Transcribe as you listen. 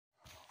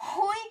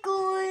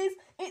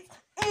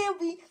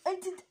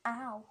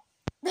Ow.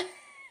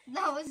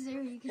 That was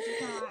really because you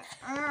can't.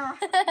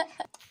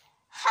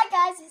 Hi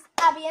guys, it's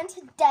Abby and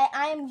today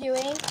I am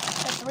doing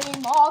the 3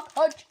 marker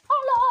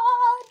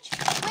challenge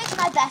with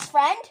my best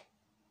friend.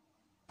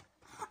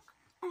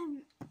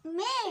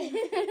 Me.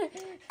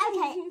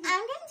 Okay, I'm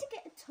going to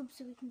get a tub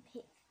so we can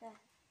pick the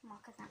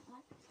markers that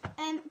way.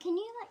 Can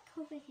you like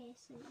cover here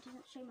so it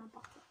doesn't show my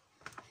bottle?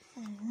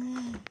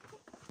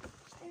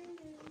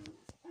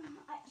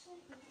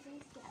 Actually,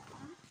 please get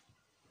that.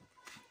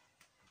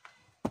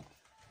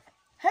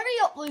 Hurry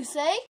up, Lucy.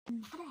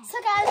 So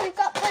guys, we've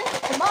got the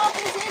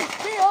markers in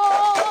here.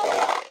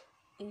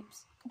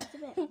 Oops. It's a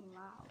bit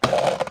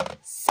loud.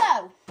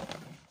 So,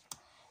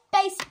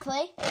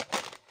 basically,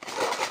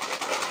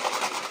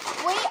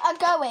 we are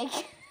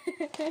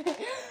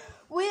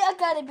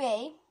going to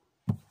be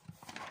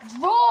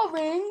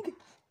drawing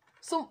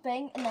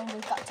something and then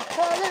we've got to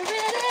colour it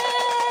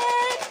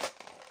in.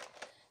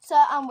 So,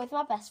 I'm with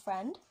my best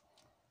friend,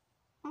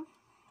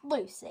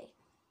 Lucy.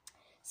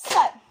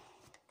 So,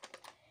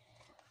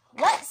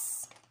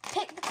 let's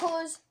pick the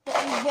colours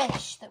that we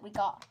wish that we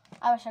got.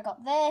 I wish I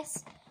got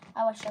this.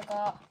 I wish I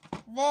got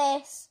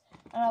this.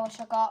 And I wish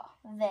I got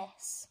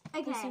this.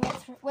 Okay. Lucy,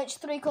 which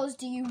 3 colours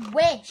do you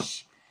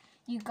wish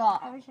you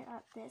got? I wish I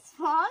got this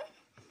one.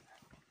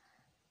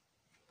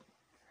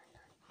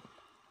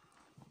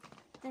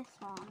 This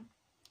one.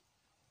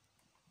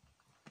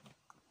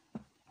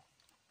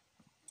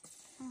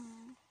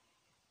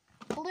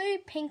 Blue,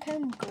 pink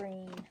and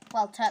green.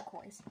 Well,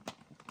 turquoise.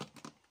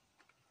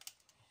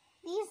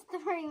 These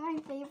 3 are my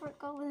favourite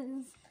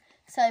colours.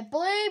 So,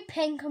 blue,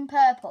 pink and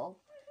purple.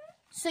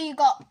 So, you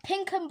got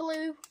pink and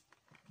blue,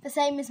 the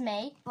same as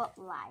me. But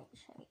light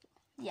shade.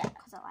 Yeah.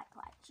 Because I like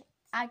light shades.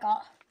 I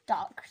got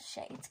dark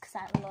shades because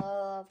I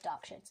love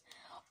dark shades.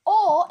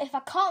 Or, if I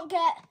can't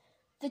get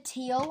the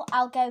teal,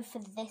 I'll go for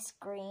this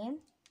green.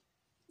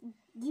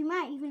 You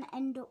might even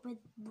end up with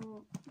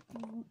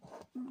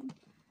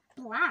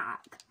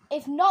black.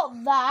 If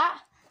not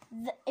that,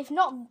 if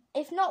not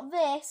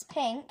this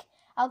pink,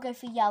 I'll go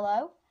for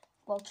yellow.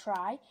 We'll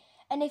try.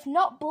 And if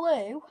not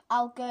blue,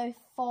 I'll go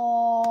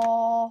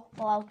for,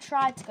 well, I'll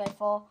try to go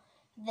for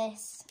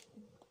this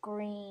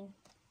green.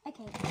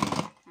 Okay.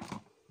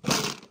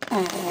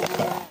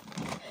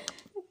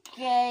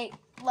 Okay,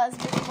 let's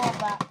move on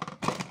back.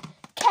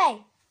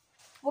 Okay,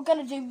 we're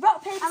going to do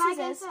rock, paper, Am I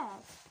going scissors.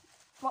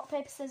 first? Rock,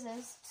 paper,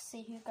 scissors to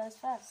see who goes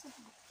first.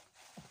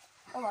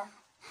 Oh, well.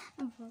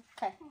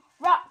 Okay.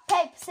 Rock,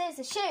 paper,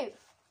 scissors, shoot.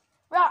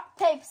 Rock,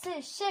 paper,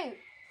 scissors, shoot.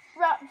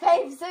 Rock,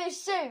 paper,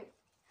 scissors, shoot.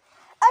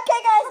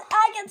 Okay, guys,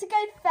 I get to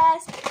go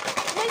first.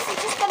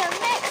 Lucy's just going to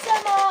mix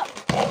them up.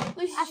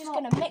 Lucy's just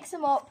going to mix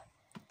them up.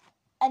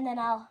 And then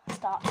I'll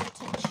start to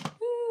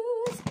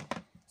choose.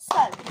 So,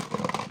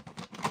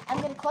 I'm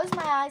going to close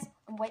my eyes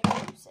and wait for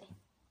Lucy.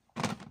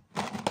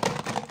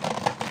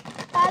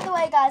 By the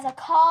way, guys, I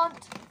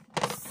can't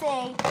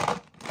see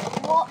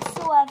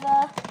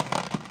whatsoever.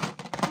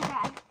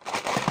 Okay.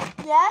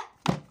 Yeah?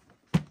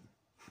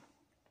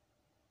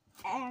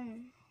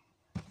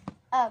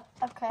 Oh,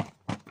 okay.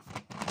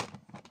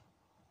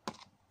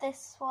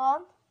 This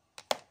one.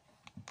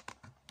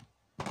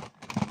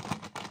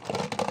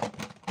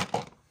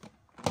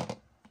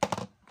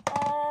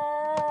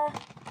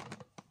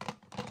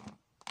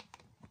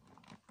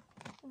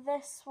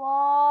 This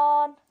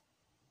one.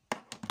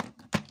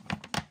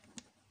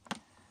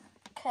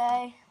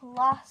 Okay,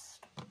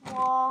 last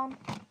one.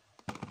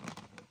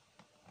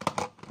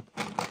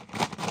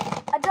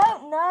 I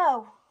don't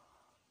know.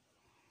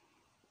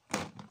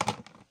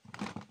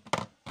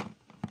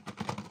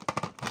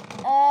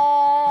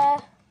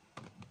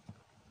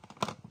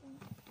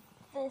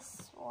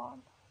 This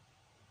one.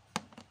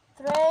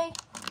 3,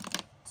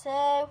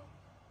 2,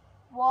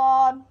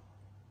 1.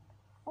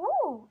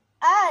 Ooh,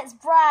 it's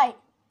bright.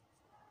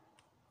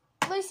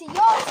 Lucy, your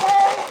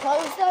turn.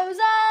 Close those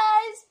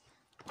eyes.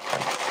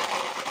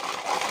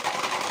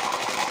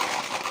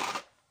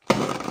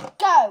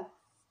 Go.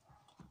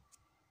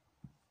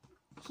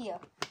 Here.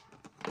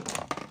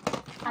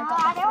 I got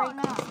the 3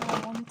 colours that I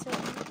wanted.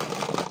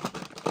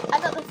 I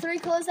got the 3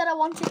 colours that I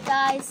wanted,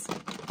 guys.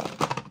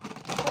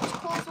 Which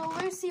colours will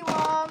Lucy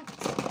want?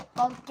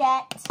 Or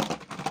get?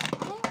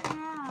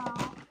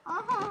 I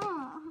don't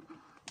know.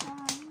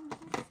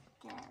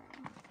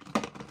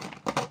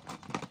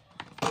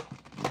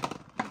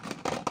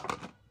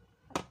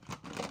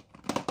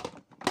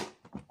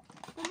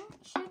 This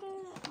is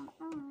scary.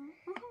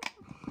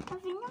 I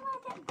think I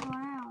might get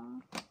brown.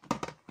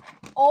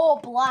 Or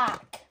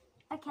black.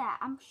 Okay,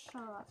 I'm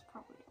sure that's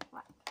probably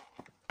black.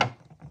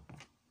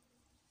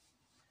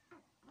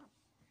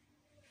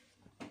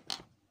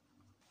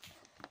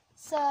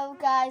 So,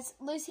 guys,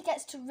 Lucy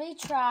gets to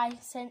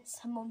retry since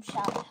her mum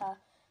shouted her.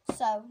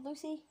 So,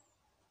 Lucy,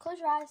 close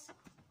your eyes.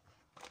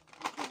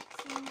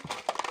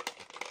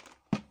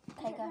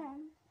 Okay, go.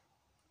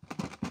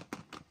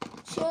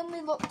 She only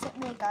looked at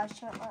me, guys.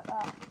 She went like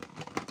that.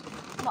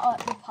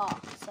 Not at the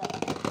part, so.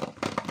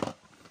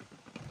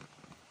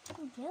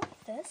 I'm really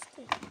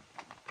thirsty.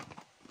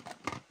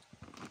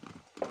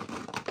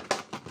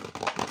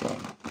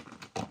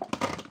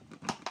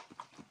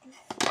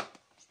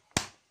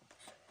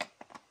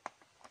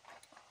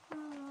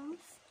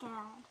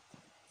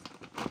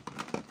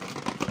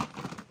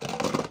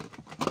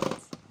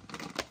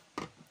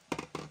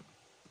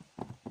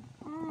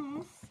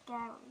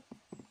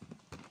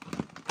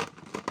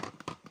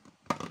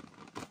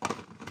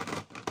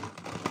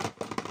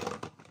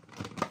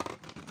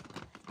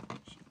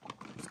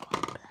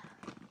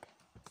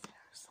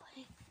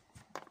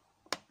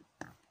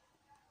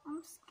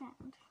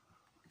 scared.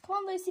 Come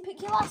on, Lucy,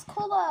 pick your last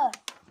colour.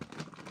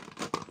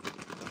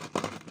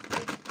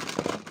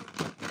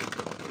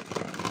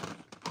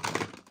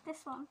 This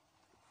one.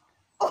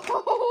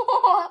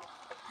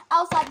 I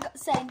was like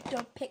saying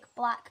don't pick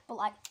black, but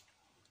like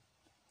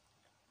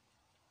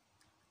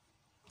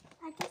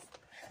I just.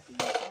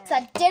 so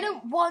I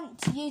didn't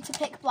want you to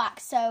pick black.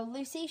 So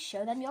Lucy,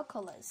 show them your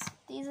colours.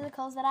 These are the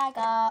colours that I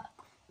got.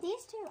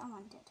 These two I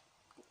wanted.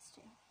 These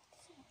two.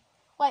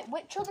 Wait,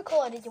 which other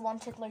colour did you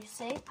wanted,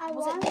 Lucy?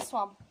 Was it this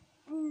one?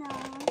 No,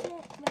 I wanted.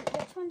 Wait,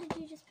 which one did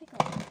you just pick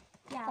up?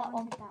 Yeah, That I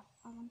wanted one. that.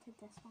 I wanted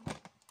this one.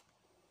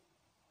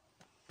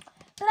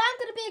 But I'm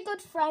going to be a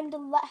good friend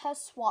and let her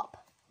swap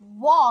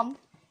one.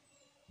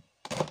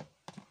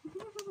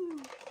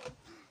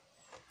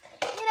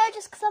 You know,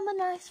 just because I'm a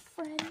nice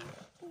friend.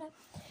 You know.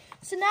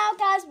 So now,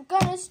 guys, we're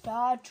going to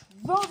start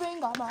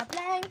drawing on my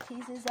blank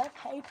pieces of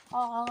paper.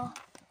 I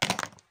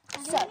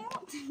So, don't know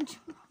what to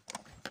draw.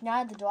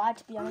 neither do I,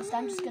 to be honest.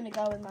 I'm just going to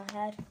go in my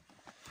head.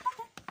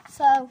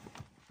 So,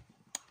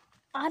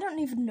 I don't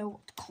even know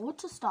what colour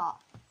to start.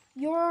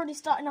 You're already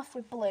starting off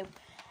with blue.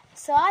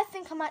 So I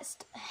think I might...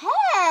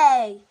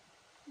 Hey!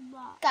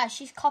 What? Guys,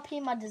 she's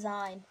copying my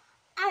design.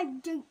 I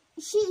do.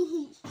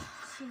 She's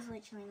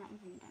literally not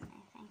even done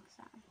anything.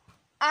 So.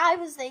 I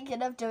was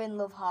thinking of doing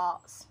love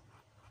hearts.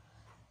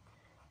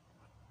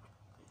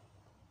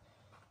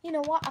 You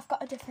know what? I've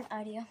got a different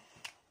idea.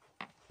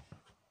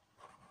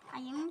 I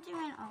am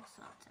doing all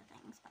sorts of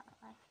things, by the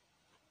way.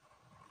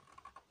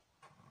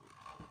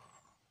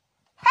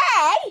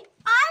 Hey!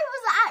 I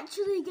was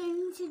actually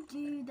going to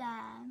do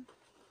them.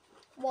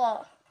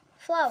 What?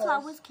 Flowers?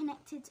 Flowers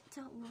connected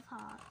to love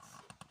hearts.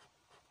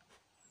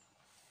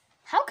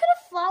 How can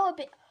a flower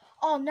be...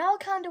 Oh, now I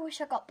kind of wish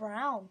I got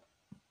brown.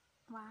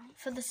 Why?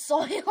 For the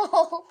soil. Gay.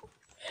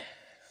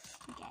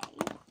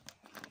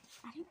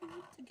 I don't know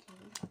what to do.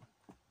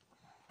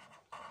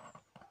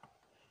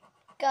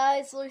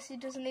 Guys, Lucy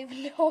doesn't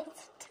even know what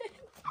to do.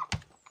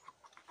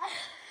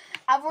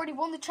 I've already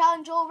won the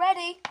challenge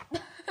already.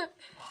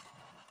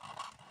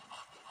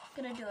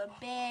 Gonna do a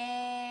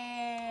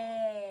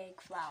big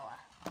flower.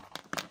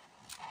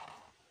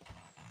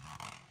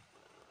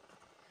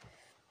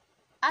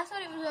 I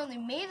thought it was only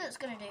me that's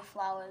gonna do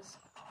flowers.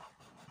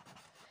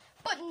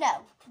 But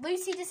no,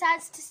 Lucy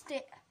decides to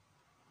stick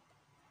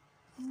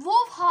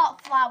love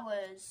heart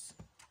flowers.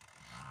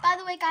 By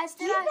the way, guys,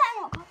 You better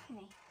not copy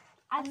me.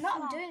 I'm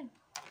not doing.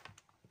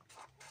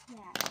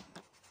 Yeah.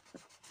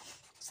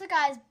 So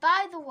guys,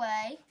 by the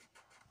way,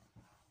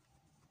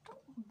 don't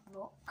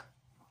look.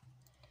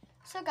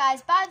 So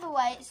guys, by the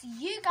way, it's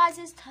you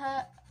guys'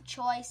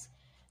 choice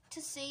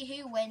to see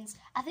who wins.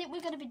 I think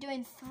we're going to be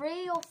doing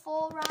 3 or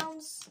 4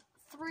 rounds.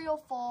 3 or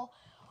 4.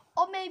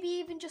 Or maybe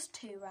even just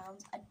 2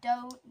 rounds. I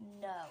don't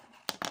know.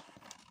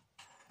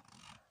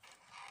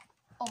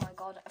 Oh my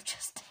god, I've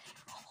just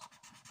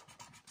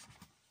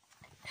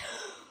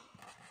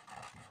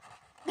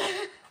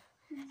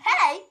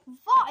Hey!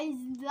 What is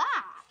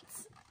that?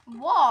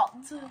 What?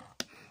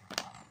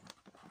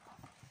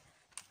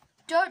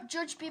 Don't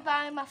judge me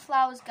by my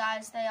flowers,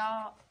 guys. They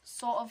are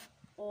sort of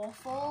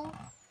awful.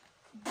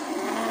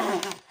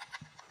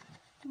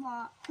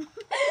 What?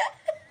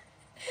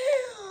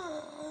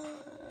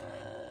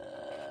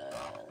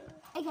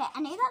 Okay, I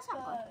know that's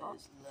not good, but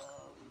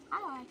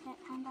I like it,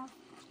 kind of.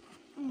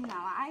 No,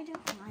 I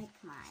don't like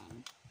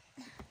mine.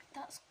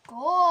 That's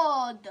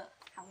good.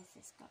 How is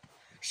this good?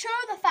 Show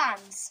the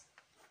fans.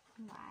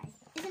 Why?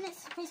 Isn't it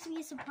supposed to be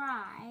a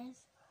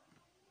surprise?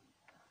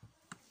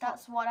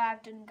 That's what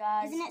I've done,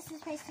 guys. Isn't it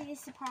supposed to be a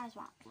surprise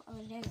what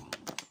we're doing?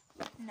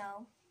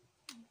 No.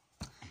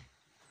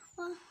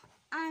 Well,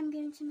 I'm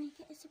going to make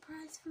it a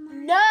surprise for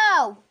mine.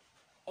 No!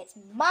 It's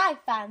my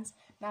fans.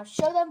 Now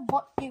show them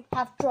what you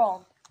have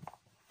drawn.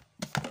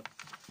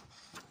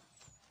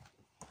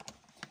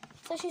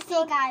 So she's See,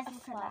 drawn guys, a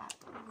look flag. at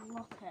that.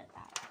 Look at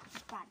that.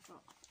 Bad draw.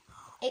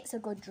 It's a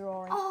good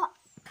drawing. Oh,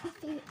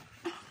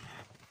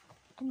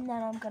 And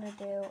then I'm going to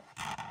do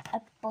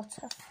a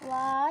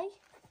butterfly.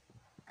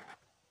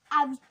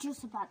 I was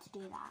just about to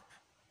do that.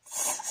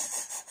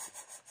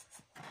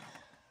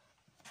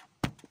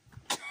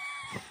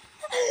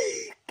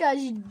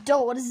 Guys, you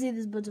don't want to see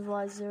this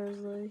butterfly,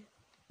 seriously.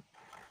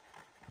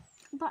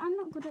 But I'm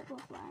not good at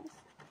butterflies.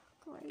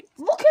 Great.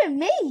 Look at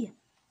me!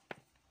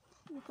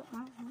 Look at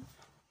mine.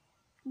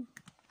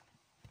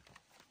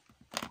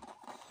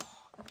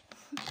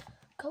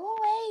 Go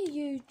away,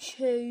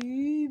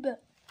 YouTube.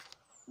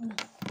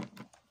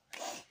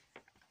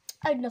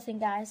 Oh, nothing,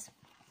 guys.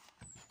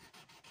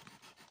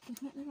 They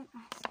didn't even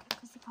ask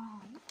because they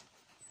can't.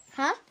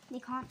 Huh? They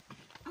can't.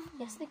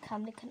 Yes, they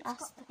can. They can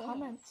ask the got bit.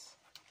 comments.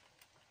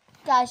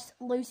 Guys,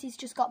 Lucy's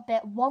just got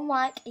bit. 1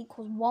 like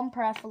equals 1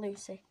 prayer for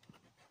Lucy.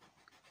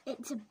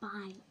 It's a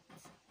bite.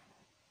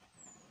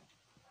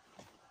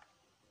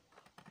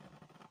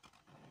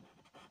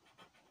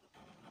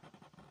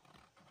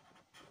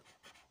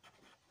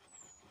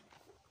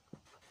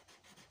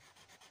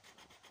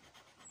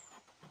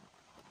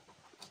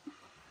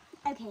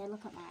 Okay,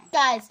 look at mine.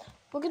 Guys,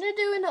 we're going to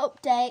do an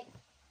update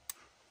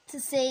to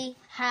see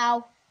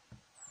how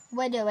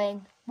we're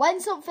doing when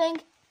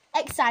something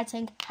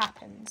exciting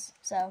happens.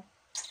 So,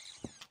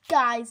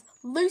 guys,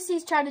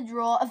 Lucy's trying to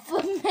draw a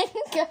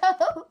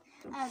flamingo.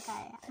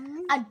 Okay.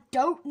 I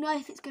don't know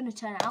if it's going to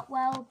turn out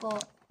well,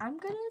 but I'm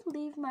going to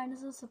leave mine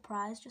as a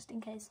surprise just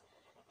in case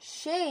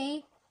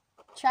she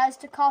tries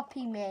to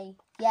copy me.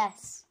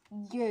 Yes,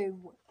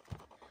 you.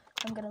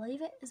 I'm going to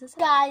leave it as a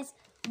surprise. Guys,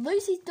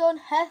 Lucy's done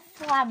her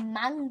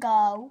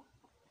flamingo.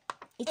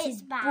 It's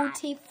is bad.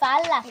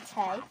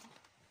 Bootifalate.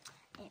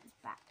 It's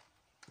bad.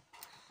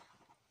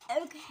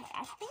 Okay,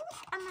 I think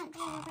I might do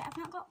a rabbit. I've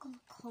not got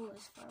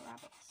colours for a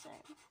rabbit, so...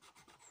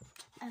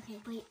 Okay,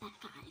 wait there,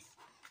 guys.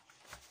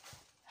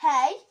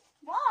 Hey,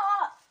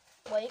 what?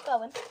 Where are you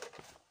going?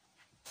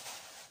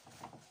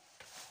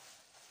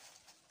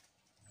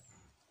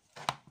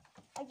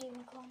 A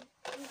unicorn.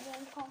 A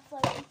unicorn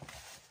floating.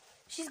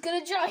 She's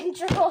going to try and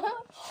draw.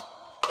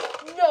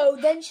 No,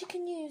 then she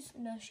can use...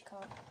 No, she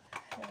can't.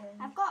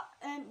 I've got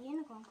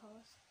unicorn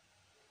colours.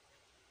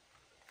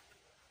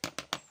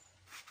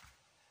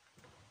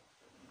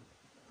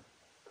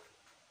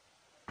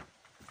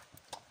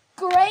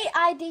 Great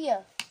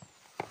idea.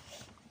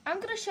 I'm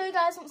going to show you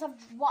guys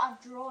what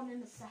I've drawn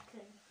in a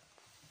second.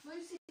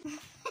 Lucy.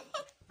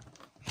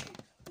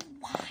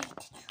 Why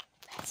did you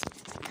mess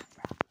with the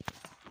camera?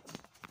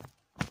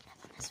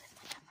 Never mess with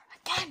my camera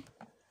again.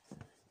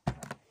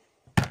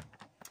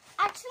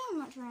 Actually, I'm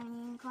not drawing a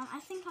unicorn. I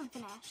think I'm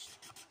finished.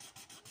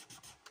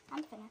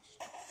 I'm finished.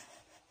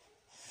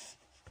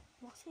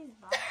 What is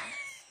that?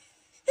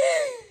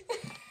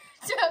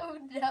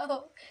 Don't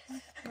know.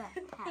 The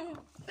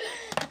hell?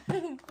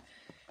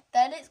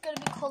 Then it's going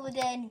to be coloured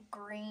in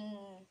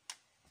green.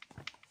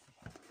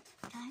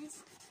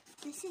 Guys,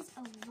 this is a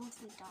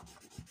lovely dog.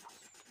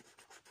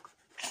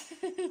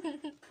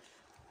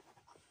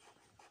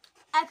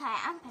 Okay,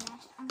 I'm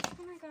finished. I'm just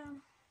going to go...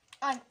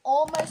 I'm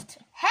almost...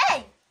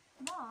 Hey!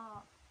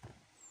 What?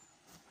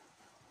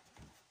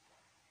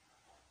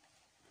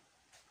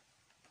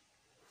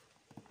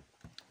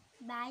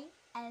 Bye,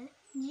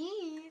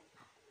 you.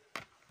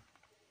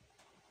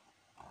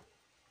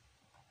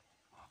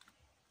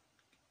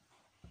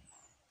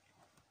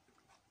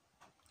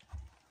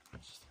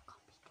 She's a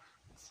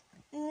copycat.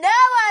 No,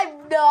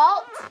 I'm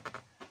not.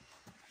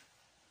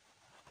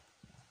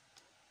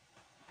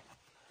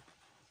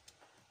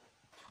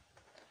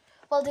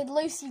 Well, did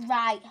Lucy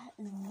write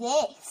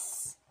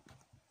this?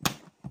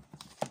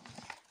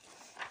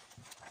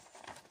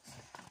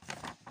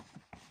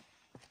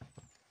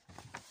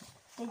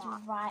 Did you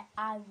write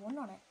I won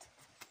on it?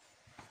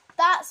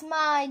 That's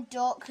my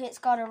duck. It's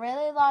got a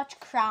really large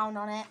crown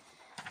on it.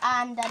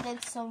 And I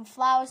did some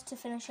flowers to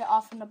finish it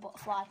off and a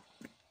butterfly.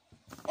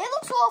 It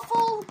looks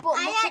awful, but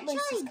I look at actually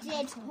Lucy's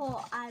did computer.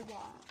 what I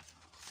want.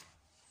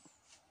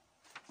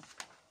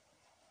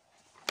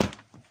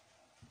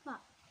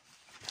 What?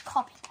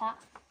 Copycat.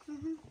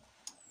 Mm-hmm.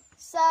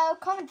 So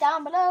comment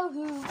down below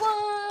who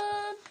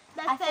won.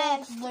 The I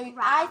first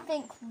round.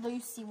 think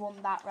Lucy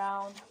won that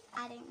round.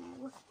 I don't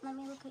know. Let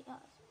me look at yours.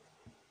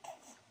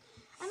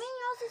 I mean,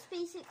 yours is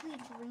basically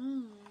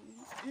green,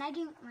 and I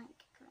don't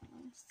like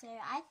green, so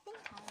I think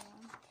I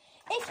won.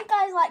 If you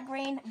guys like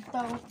green,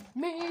 vote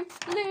me,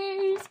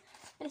 please.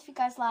 And if you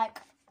guys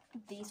like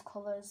these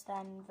colours,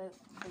 then vote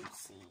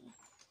Lucy.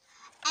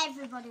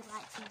 Everybody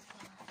likes these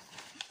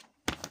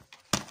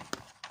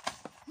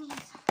colours.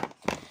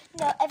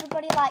 No,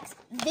 everybody likes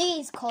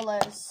these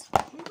colours.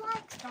 Who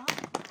likes that?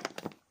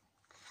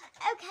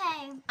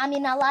 Okay. I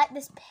mean, I like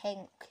this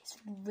pink. It's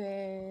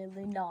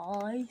really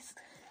nice.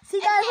 See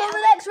you guys on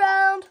the next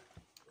round.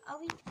 Are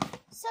we?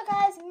 So,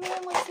 guys, me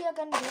and Lucy are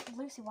going to do...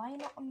 Lucy, why are you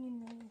not on your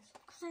knees?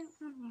 Because I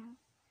don't know.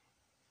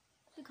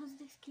 Because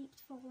this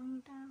keeps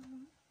falling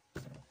down.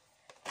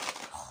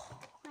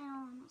 My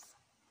arms.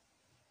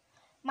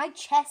 My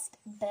chest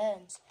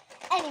burns.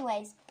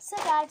 Anyways, so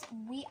guys,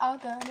 we are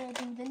going to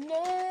do the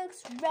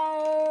next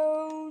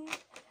round.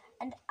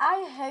 And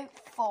I hope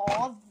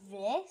for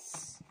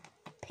this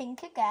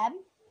pink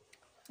again.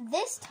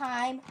 This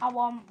time, I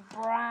want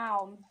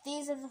brown.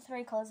 These are the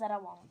three colours that I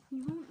want.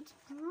 You want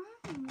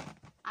brown?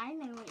 I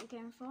know what you're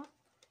going for.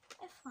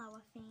 A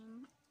flower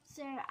theme.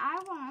 So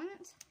I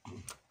want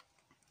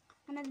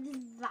another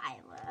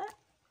violet.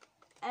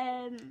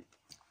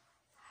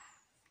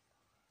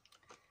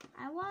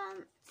 I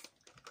want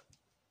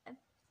a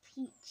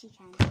peachy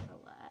kind of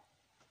colour.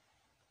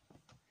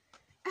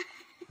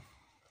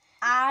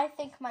 I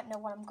think I might know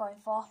what I'm going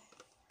for.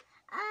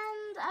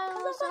 And I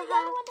Because also I'm the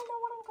only one to know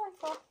what I'm going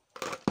for.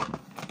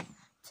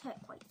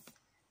 turquoise.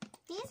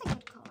 These are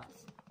good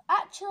colours.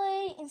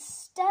 Actually,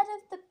 instead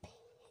of the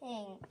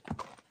pink...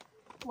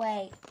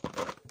 Wait.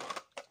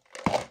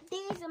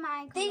 These are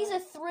my colours. These are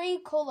three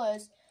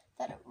colours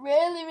that I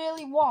really,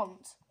 really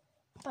want.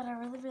 But I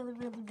really, really,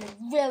 really, really,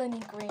 really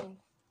need green.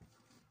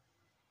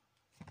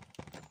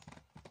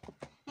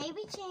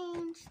 Maybe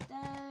change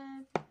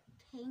the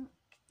pink.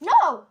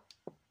 No!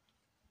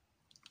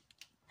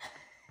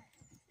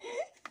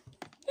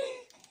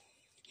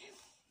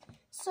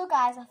 So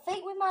guys, I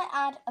think we might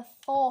add a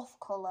fourth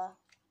colour.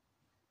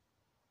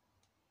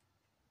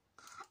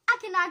 I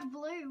can can add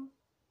blue.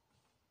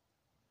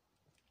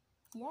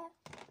 Yeah.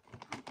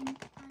 I can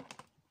add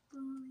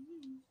blue.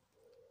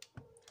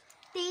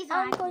 These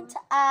I'm are going to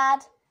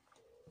add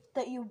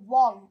that you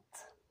want.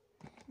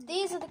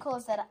 These are the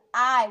colours that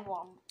I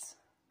want.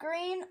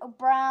 Green,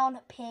 brown,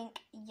 pink,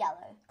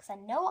 yellow. Because I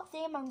know what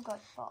theme I'm going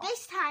for.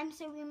 This time,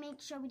 so we make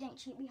sure we don't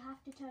cheat, we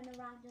have to turn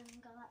around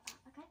and go like that,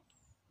 okay?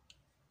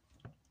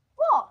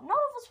 What? None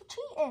of us were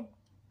cheating.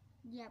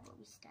 Yeah, but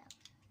we still.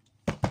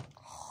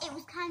 It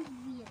was kind of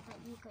weird that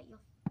you got your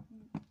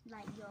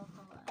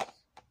colours.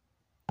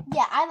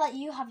 Yeah, I let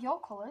you have your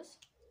colours.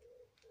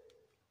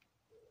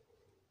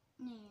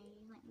 No,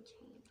 you let me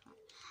change one.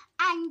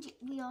 And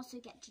we also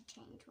get to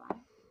change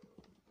one.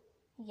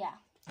 Yeah.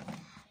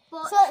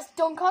 But, So let's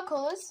dunk our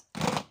colours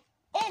in.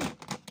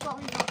 but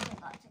we've also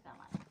got to go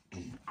like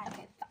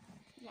Okay, fine.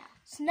 yeah.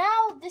 So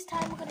now, this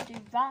time we're going to do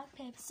rock,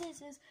 paper,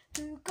 scissors.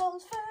 Who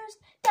goes first?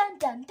 Dun,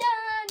 dun,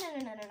 dun. Na,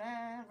 na, na, na,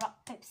 na. Rock,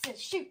 paper,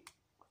 scissors, shoot.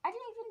 I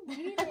didn't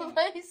even do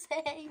it. Lucy.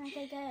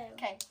 Okay, go.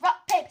 Okay,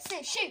 rock, paper,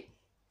 scissors, shoot.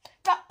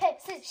 Rock, paper,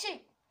 scissors,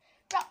 shoot.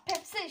 Rock,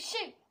 paper, scissors,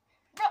 shoot.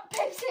 Rock,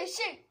 paper, scissors,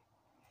 shoot.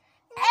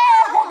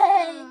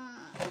 Hey!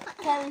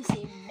 Okay,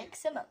 Lucy,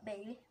 mix them up,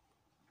 baby.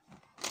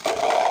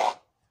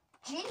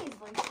 Jeez,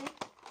 Lucy.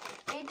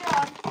 Hey,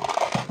 done.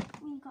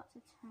 We got to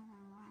turn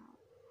around.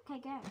 Okay,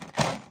 go.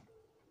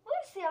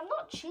 Lucy, I'm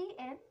not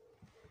cheating.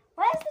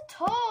 Where's the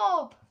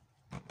tub?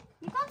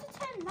 You got to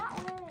turn that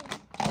way.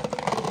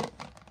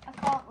 I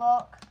can't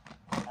look.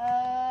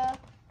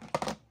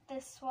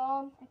 This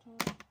one. Okay.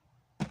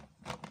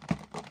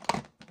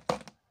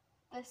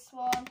 This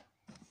one.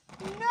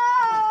 No!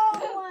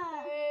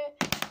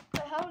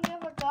 Wait, how many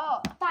have I got?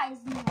 That is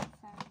not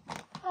fair.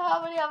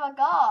 How many have I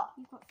got?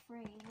 You've got 3.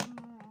 One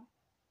more.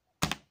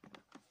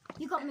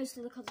 You got most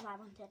of the colours I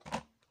wanted.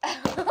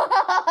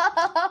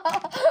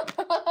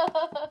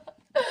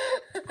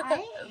 I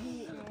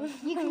hate this.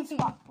 You can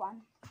swap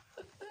one.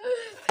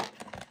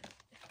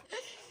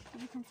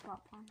 You can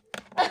swap one.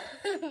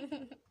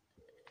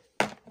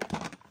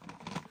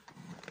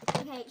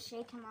 Okay,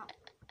 shake him up.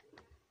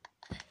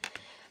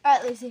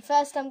 Alright, Lucy,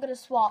 first I'm going to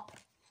swap.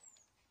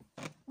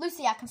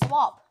 Lucy, I can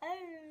swap. Oh,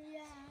 yeah.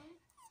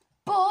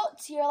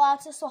 But you're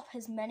allowed to swap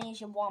as many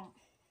as you want.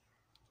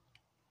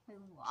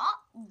 What?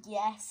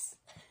 Yes.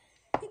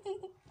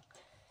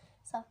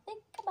 So I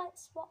think I might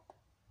swap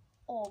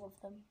all of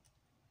them.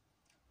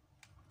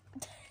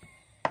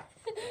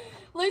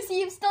 Lucy,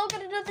 you've still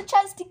got another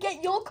chance to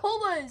get your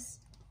colours.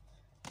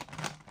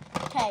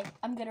 Okay,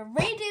 I'm going to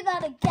redo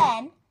that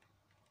again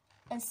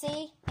and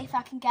see if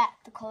I can get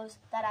the colours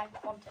that I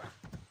wanted.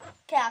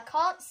 Okay, I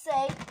can't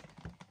see,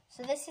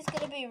 so this is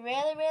going to be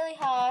really, really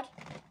hard.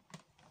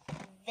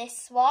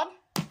 This one.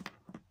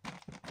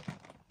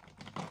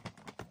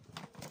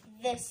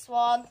 This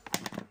one.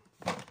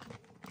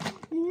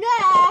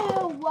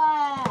 No!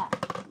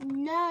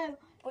 No.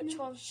 Which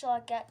one shall I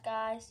get,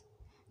 guys?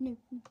 No.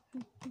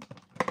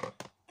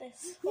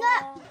 This No.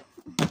 one.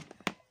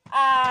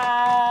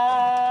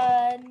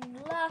 And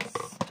last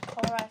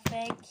colour, I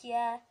think,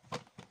 yeah.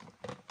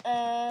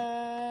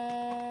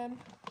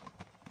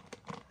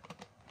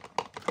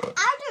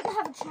 I don't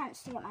have a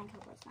chance to get my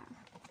colours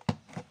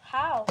now.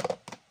 How?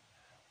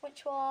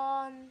 Which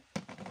one?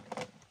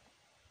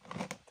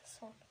 This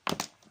one.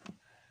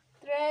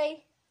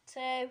 3,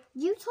 2.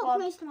 You took One.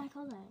 most of my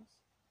colours.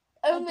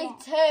 Only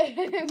Okay.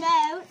 2.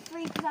 No,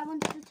 3 because I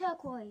wanted the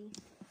turquoise.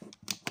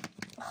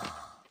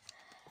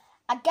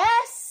 I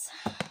guess.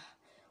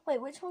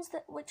 Wait, which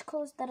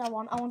colours did I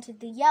want? I wanted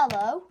the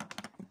yellow,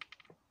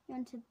 You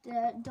wanted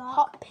the dark.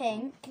 hot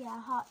pink,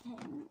 Yeah, hot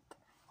pink.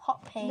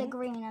 hot pink, The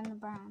green and the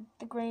brown.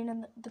 the green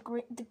and the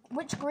green.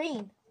 Which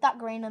green? That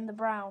green and the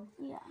brown.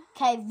 Yeah.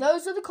 Okay,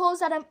 those are the colours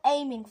that I'm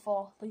aiming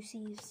for. Lucy,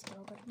 you've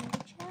still got another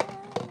chance.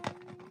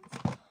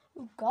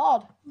 Oh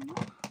God. I'm not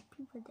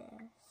happy with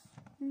this.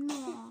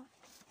 No.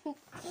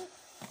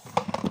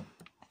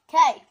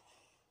 Okay.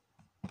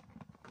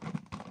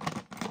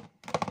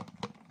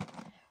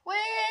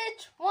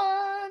 Which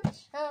one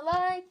shall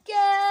I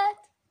get?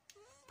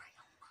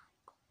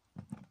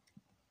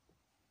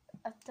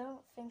 I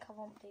don't think I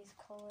want these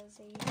colours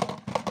either.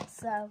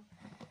 So,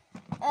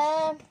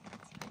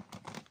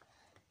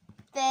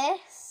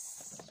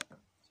 this.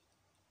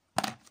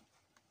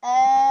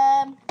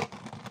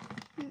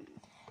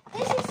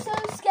 This is so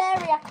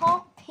scary. I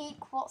can't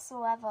peek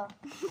whatsoever.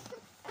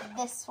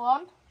 This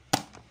one.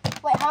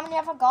 Wait, how many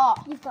have I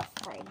got? You've got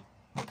 3.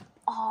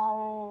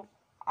 Oh,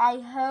 I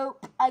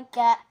hope I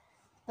get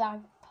the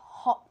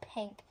hot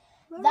pink.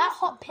 Where That is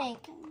hot the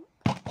pink,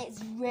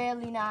 it's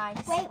really nice.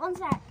 Wait, one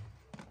sec.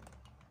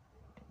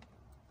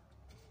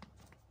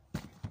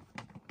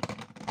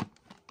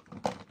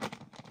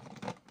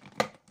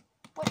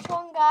 Which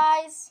one,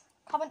 guys?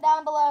 Comment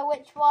down below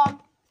which one.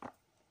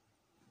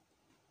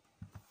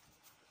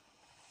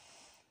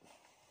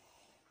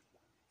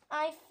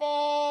 I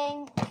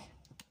think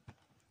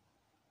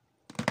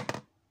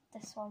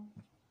this one.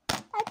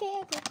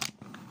 Okay.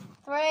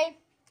 3,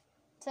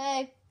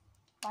 2.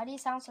 Why do you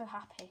sound so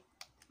happy?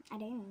 I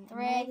don't.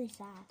 3, I'm really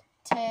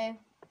sad. 2,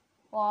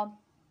 1.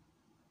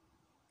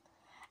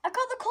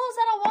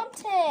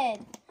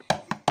 wanted.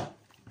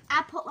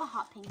 I put the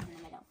hot pink in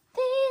the middle.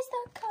 These the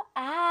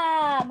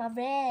my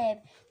rib.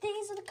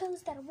 These are the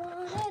colours that I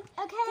wanted.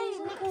 Okay, These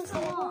are the colours mix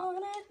them that I up.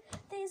 wanted.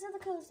 These are the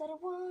colours that I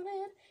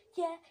wanted.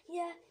 Yeah,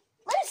 yeah.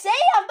 Lucy,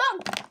 I've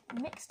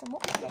not mixed them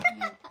up yet,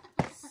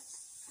 you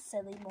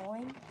silly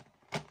boy.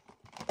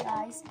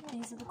 Guys,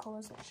 these are the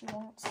colours that she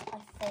wants, I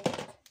think.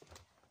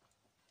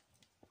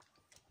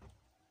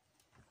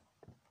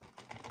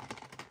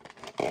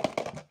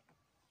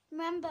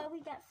 Remember, we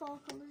get 4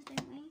 colours,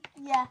 don't we?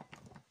 Yeah.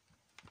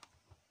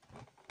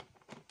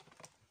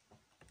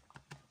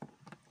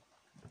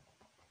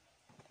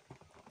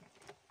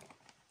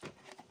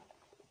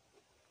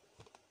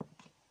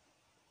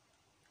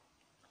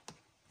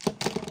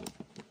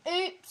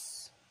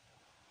 Oops.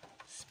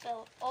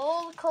 Spilled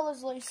all the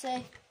colours,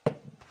 Lucy.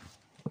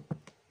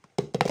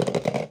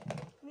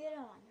 We're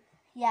on.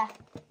 Yeah.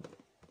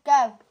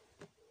 Go.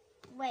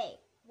 Wait,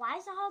 why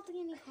is there hardly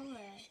any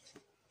colours?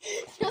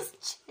 Just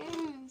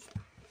choose.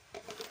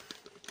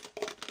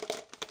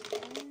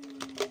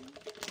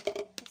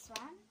 This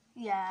one?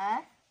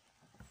 Yeah.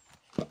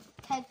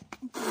 Okay.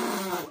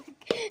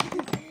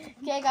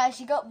 Okay, guys,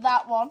 you got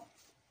that one.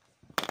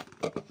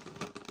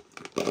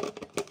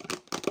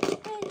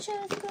 Which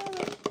of the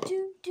colour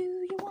do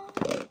you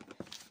want?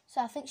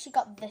 So I think she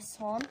got this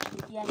one.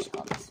 Yeah, she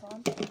got this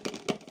one.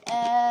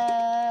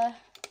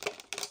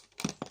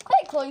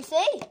 Quick, Lucy.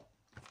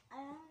 I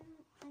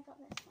got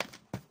this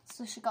one.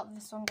 So she got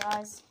this one,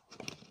 guys.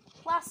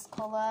 Last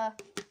colour.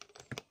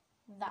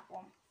 That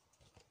one.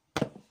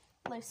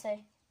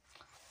 Lucy.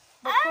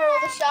 Look where all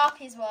the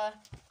Sharpies were.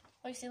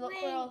 Lucy, look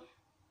where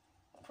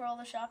all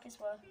the Sharpies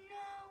were.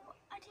 No,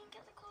 I didn't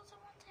get the colours I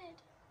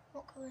wanted.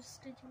 What colours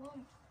did you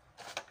want?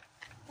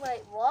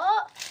 Wait,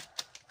 what?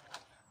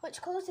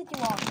 Which colours did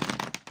you want?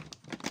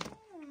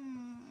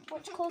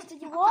 Which colours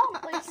did you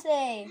want,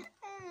 Lucy?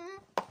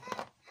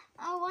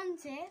 I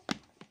want it.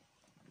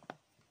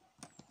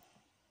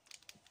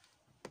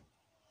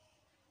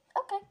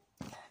 Okay.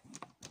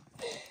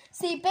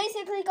 So you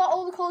basically got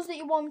all the colours that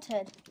you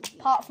wanted,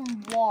 apart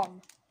from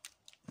one.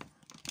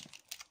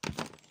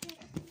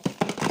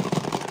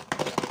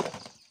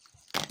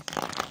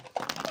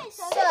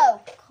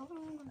 So,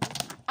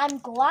 I'm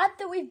glad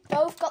that we've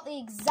both got the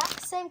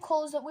exact same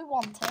colours that we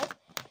wanted.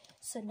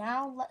 So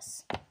now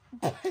let's...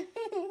 Okay,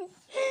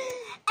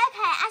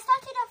 I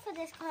started off with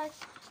this colour.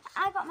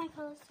 I got my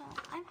colours, so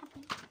I'm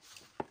happy.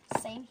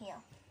 Same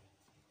here.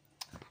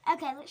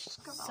 Okay, let's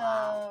just go.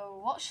 So,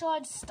 what shall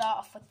I start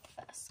off with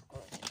first?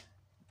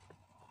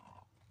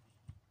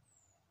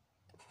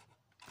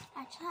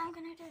 Actually, I'm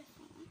going to do a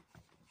thing.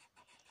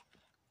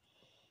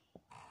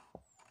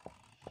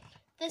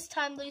 This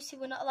time, Lucy,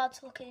 we're not allowed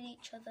to look at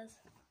each other's.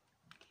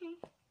 Okay.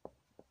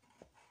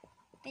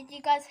 Did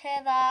you guys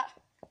hear that?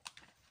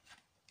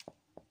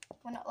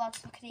 We're not allowed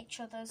to look at each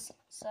other's,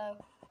 so...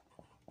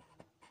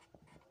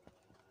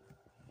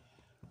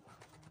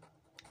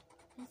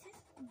 This is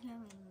going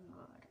good.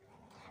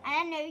 And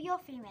I know your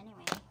theme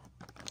anyway.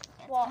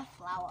 It's What? a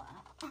flower.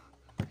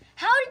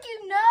 How did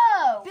you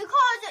know?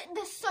 Because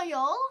the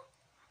soil,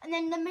 and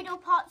then the middle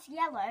part's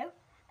yellow,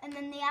 and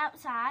then the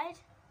outside,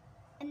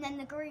 and then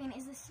the green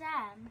is the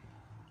stem.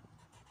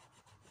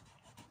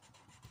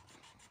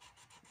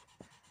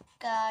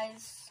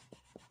 Guys.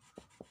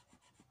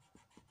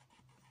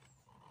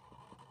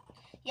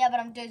 Yeah, but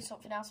I'm doing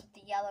something else with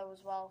the yellow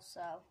as well,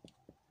 so...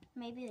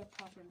 Maybe they're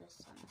probably the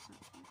sun or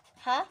something.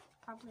 Huh?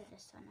 Probably the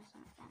sun or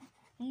something.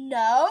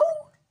 No?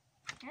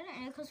 I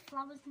don't know, because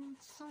flowers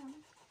need sun.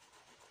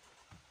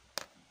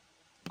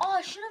 Oh,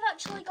 I should have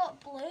actually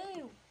got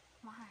blue.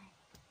 Why?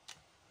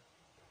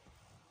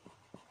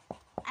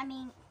 I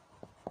mean,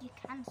 you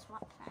can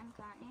swap them,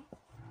 can't you?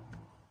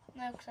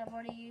 No, because I've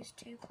already used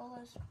 2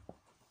 colours.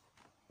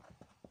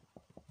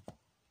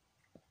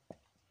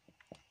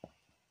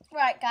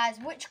 Right, guys,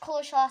 which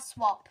colour shall I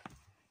swap?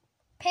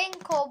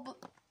 Pink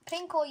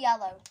or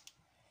yellow?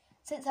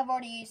 Since I've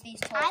already used these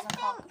colours, I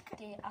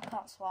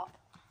can't swap.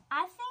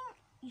 I think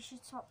you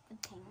should swap the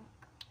pink.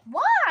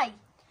 Why?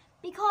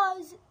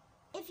 Because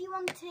if you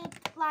wanted,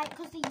 like,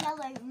 because the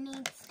yellow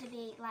needs to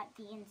be, like,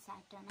 the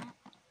inside, doesn't it?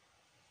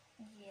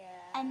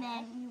 Yeah. And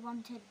then you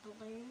wanted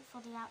blue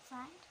for the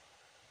outside?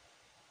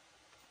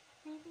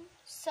 Maybe?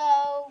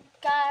 So,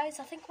 guys,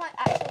 I think I might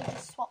actually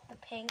just swap the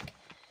pink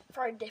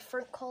for a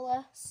different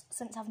colour,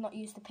 since I've not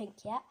used the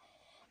pink yet.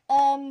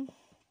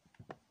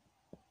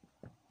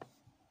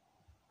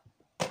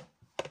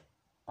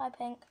 Bye,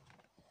 pink.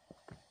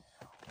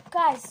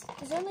 Guys,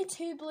 there's only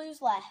 2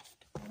 blues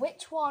left.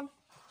 Which one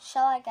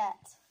shall I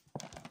get?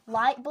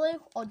 Light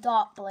blue or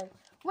dark blue?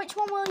 Which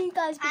one will you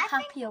guys be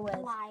happier with?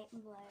 Light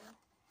blue.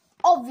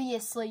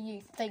 Obviously,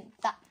 you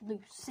think that,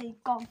 Lucy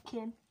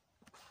Gonkin.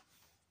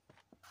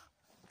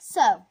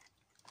 So,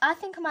 I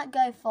think I might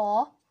go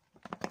for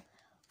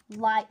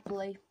light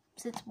blue,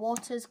 since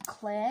water's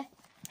clear,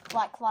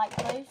 like light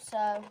blue,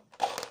 so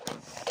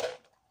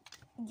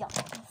yeah.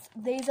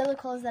 These are the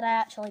colours that I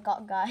actually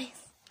got,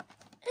 guys.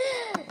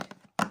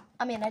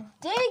 I mean, I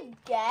did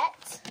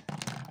get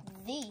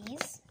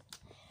these,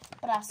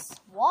 But I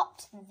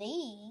swapped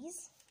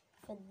these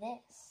for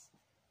this.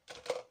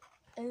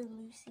 Oh,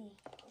 Lucy.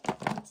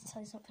 I need to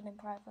tell you something in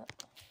private.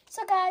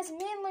 So, guys,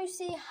 me and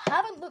Lucy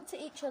haven't looked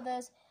at each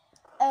other's.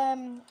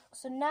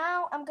 So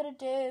now I'm going to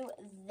do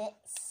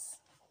this.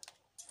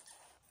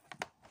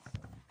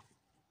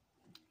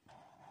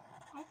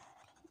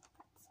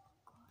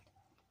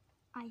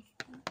 I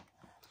think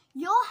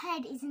your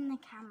head is in the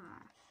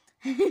camera.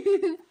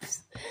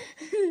 Oops.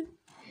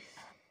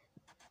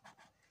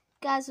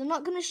 Guys, I'm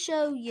not going to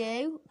show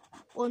you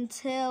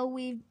until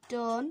we've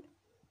done.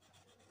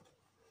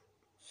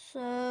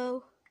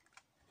 So,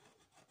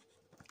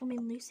 I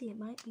mean, Lucy, it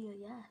might be a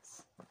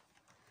yes.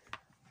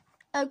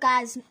 Oh,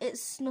 guys,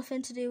 it's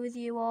nothing to do with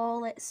you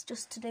all. It's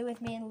just to do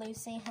with me and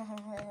Lucy.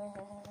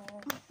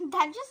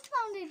 That just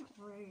sounded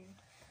rude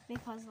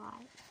because,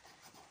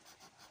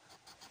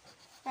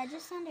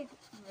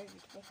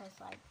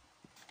 like,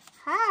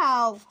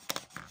 how?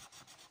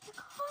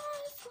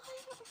 Because,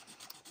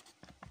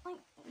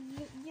 like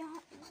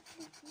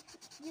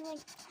you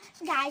like,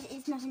 guys,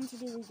 it's nothing to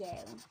do with you.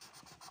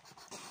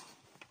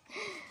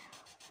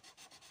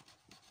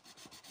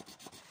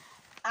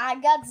 I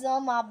got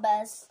some my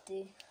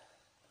bestie.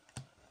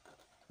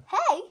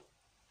 Hey!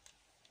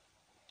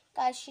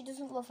 Guys, she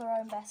doesn't love her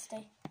own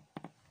bestie.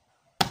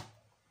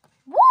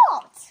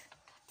 What?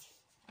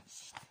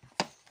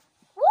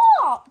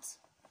 What?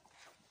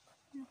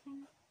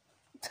 Nothing.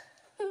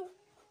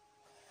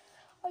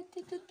 I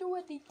didn't do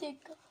anything.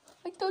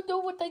 I don't know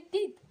what I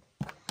did.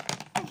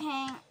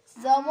 Okay.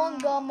 Someone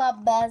got my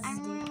bestie.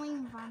 I'm really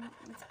bummed.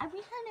 I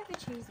wish I never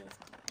chose this.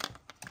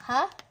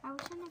 Huh? I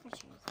wish I never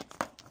chose this.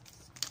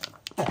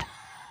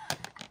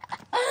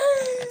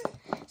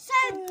 So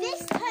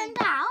this turned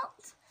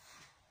out,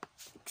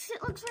 because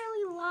it looks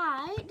really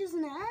light,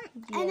 doesn't it?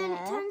 Yeah. And then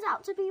it turns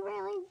out to be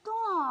really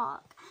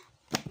dark.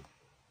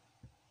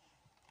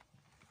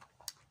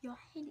 Your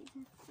head is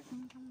in the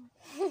freaking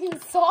camera.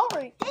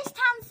 Sorry. This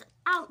turns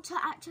out to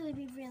actually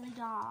be really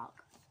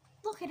dark.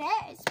 Look at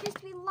it. It's supposed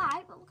to be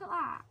light, but look at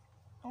that.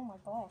 Oh my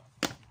god.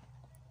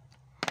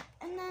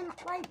 And then,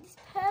 like, this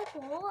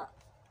purple,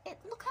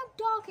 look how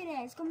dark it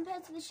is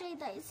compared to the shade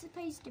that it's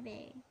supposed to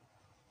be.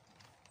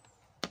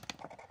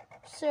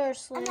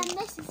 Seriously. And then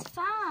this is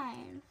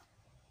fine.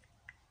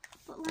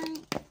 But,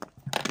 like,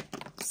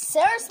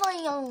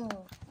 Seriously,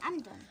 I'm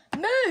done.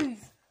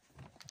 move.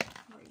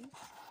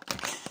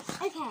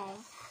 Okay,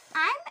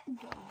 I'm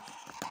done.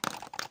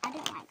 I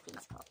don't like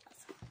these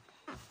colours.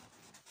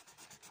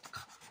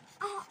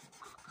 Oh,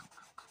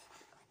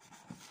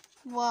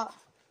 What?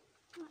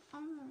 my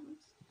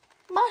arms.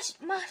 Mash.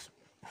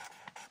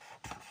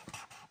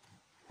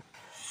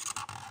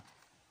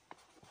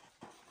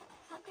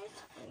 That goes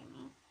through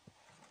me.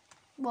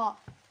 What?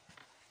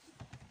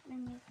 When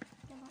you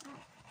go like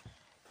that.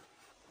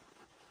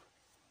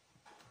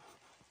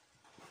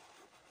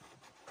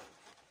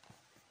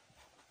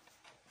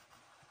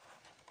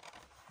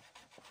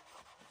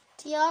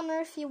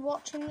 Tiana, if you're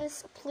watching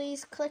this,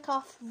 please click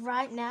off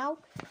right now,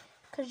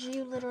 because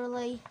you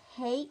literally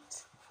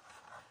hate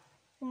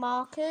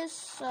markers.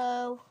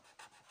 So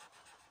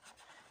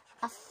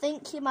I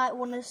think you might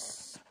want to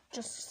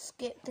just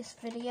skip this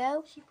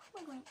video. She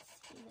probably won't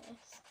see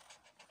this.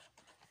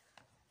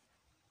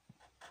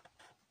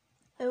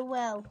 Oh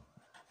well.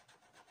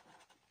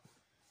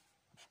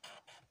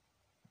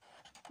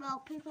 Well,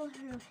 people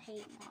who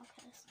hate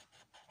markers.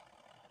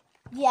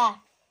 Yeah.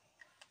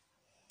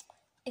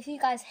 If you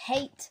guys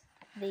hate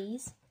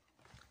these,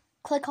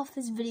 click off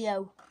this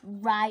video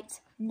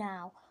right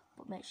now.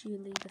 But make sure you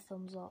leave a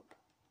thumbs up.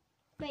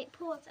 Wait,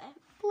 pause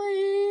it.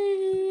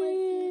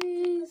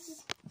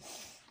 Please.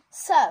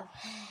 So,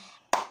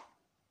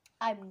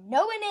 I'm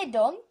nowhere near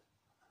done.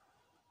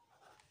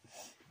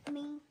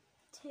 Me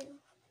too.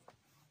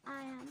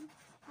 I'm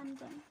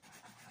done.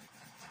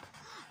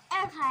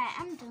 Okay,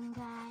 I'm done,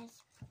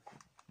 guys.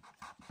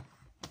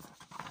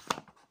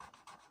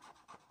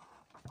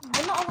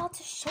 We're not allowed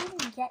to show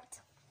them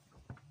yet.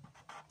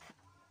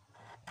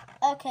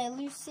 Okay,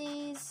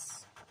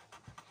 Lucy's.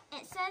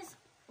 It says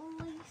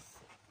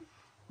Lucy.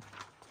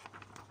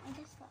 I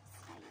guess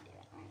that's how you do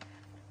it, right?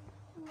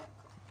 Look,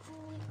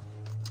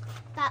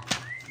 that's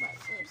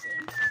what's Lucy.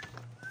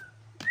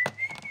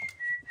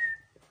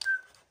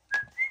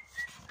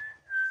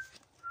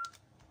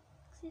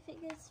 See if it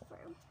goes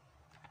through.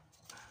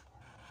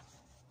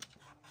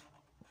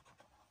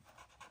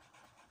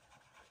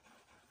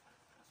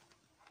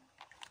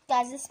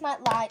 Guys, this might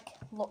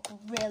look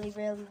really,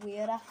 really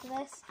weird after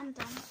this. I'm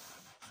done.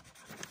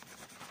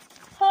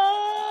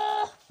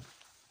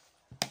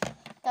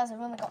 Guys,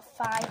 I've only got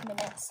 5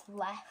 minutes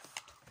left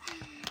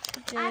to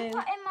do. I'm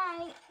putting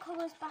my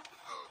colours back.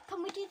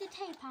 Can we do the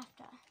tape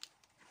after?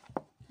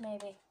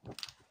 Maybe.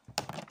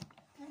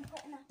 I'm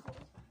putting our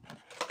colours back.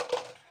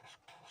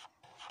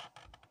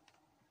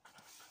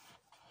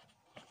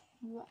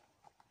 What?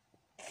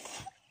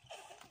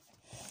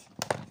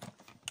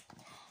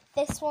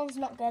 This one's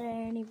not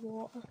getting any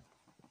water.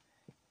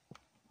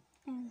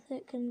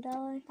 It can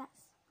die.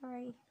 That's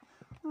very...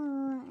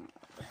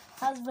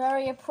 That's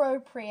very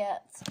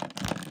appropriate.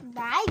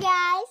 Bye,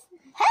 guys.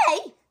 Hey!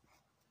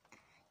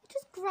 You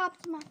just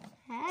grabbed my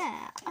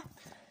hair.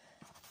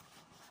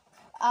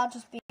 I'll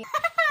just be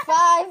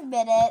 5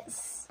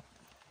 minutes.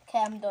 Okay,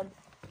 I'm done.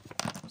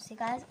 See you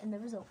guys in the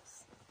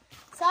results.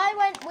 So I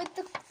went with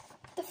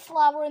the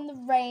flower in the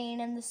rain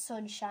and the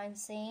sunshine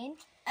scene.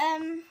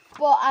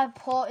 But I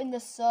put in the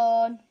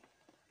sun.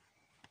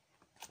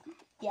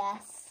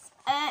 Yes.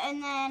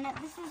 And then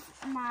this is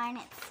mine.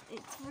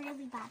 It's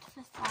really bad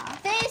for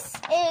stars. This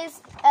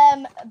is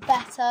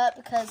better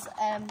because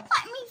Let me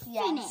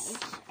yes. finish.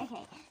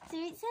 Okay, so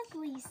it says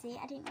Lucy.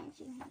 I don't know if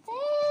you can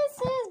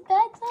This is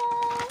better.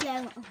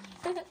 Yeah.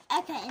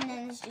 Okay, and then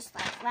there's just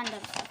like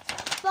random stuff.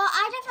 But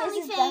I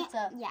definitely This is think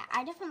better. yeah,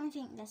 I definitely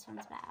think this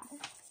one's better.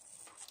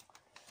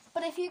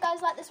 But if you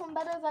guys like this one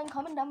better, then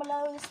comment down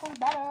below. This one's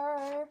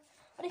better.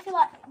 But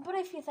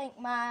if you think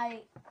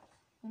my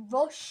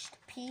rushed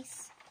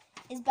piece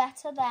is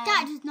better, then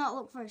That does not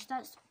look rushed.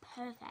 That's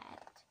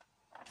perfect.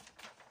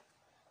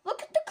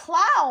 look at the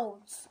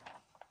clouds.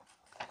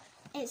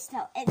 It's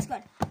good.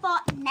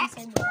 But next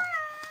Same round.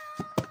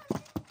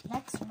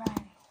 Next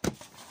round,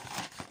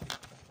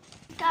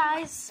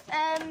 guys.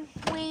 I'm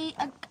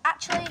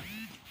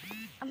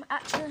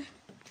actually.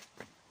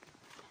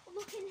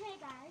 Look in here,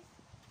 guys.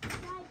 It's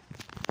like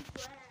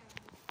worms,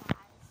 guys.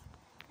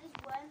 There's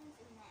worms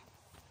in this.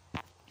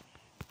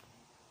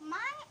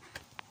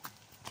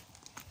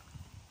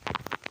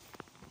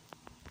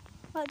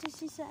 What did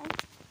she say?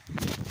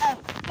 Oh,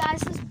 guys,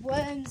 there's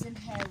worms in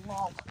here.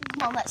 Lol.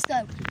 Come on, let's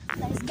go.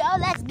 Let's go.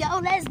 Let's go.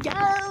 Let's go.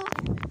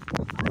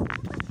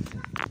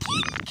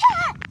 Kitty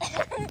cat.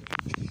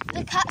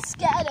 The cat's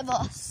scared of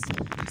us.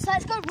 So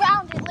let's go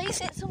round. At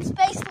least it's some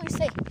space,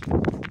 Lucy.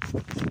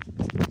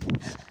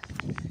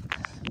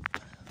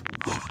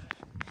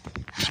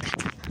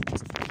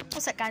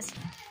 What's up, guys?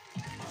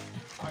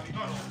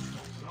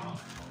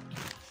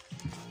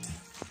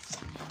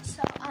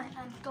 So I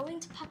am going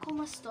to pack all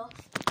my stuff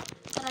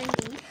that I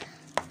need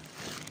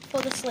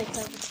for the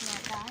sleepover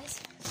tonight, guys.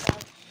 So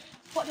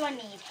what do I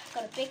need? I've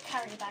got a big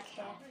carry bag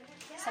here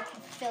so I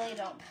can fill it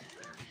up.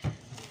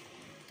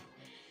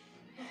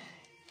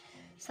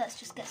 So let's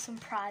just get some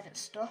private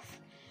stuff.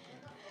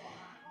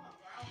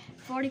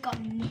 I've already got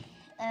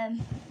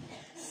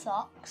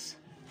socks.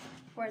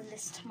 Wearing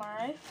this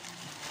tomorrow.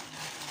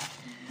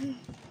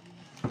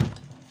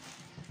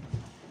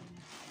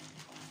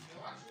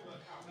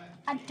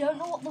 I don't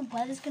know what the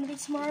weather's going to be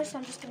tomorrow, so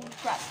I'm just going to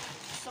grab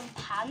some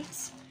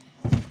pants.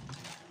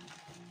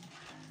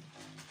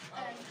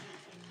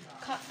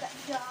 Can't forget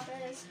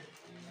pajamas.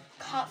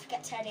 Can't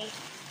forget Teddy.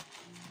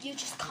 You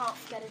just can't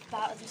forget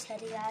about us,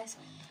 Teddy, guys.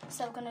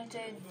 So we're going to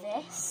do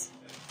this,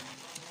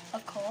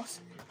 of course,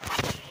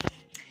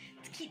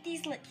 to keep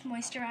these lips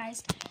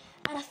moisturised.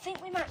 And I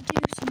think we might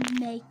do some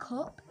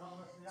makeup.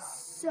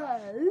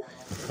 So,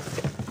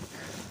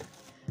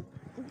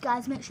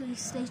 guys, make sure you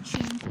stay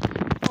tuned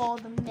for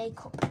the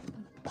makeup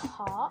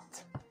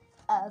part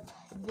of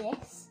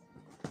this.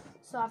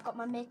 So I've got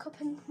my makeup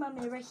in my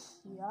mirror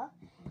here.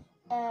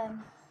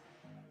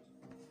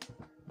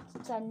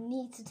 So I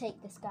need to take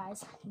this,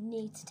 guys. I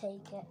need to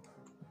take it.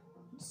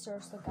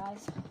 Seriously,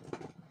 guys.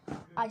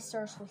 I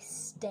seriously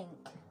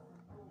stink.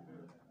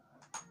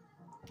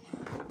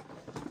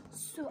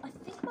 So I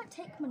think I might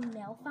take my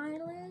nail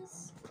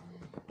filers.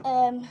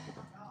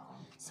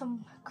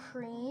 Some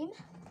cream.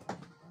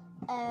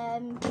 I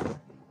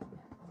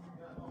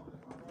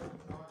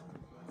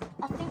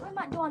think we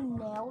might do our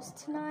nails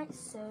tonight,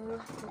 so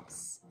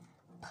let's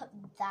put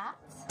that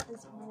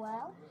as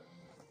well.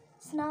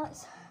 So now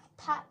let's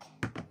pack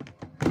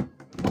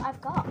what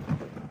I've got.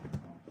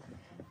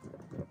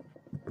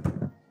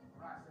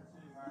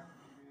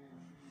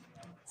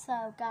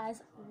 So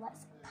guys,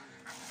 let's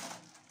pack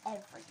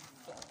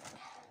everything.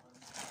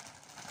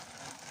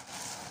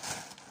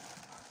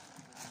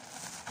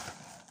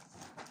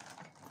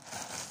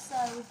 So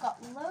we've got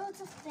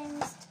loads of things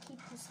to keep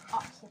us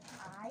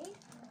occupied.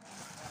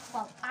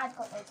 Well, I've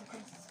got loads of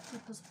things to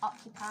keep us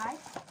occupied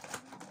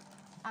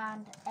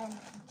and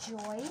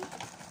enjoy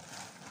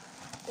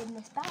in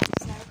this bag.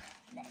 So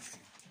let's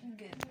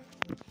go.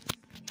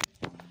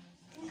 I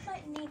think I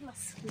might need my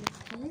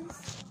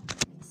slippers.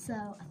 So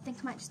I think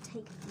I might just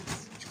take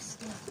these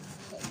just in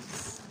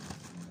case.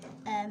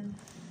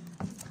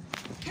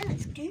 Okay,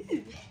 let's go.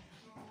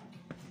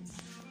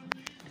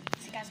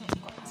 So guys, what's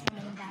got this one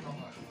in the bag?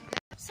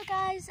 So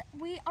guys,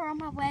 we are on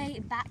my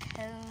way back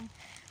home.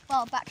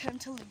 Well, back home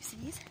to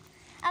Lucy's.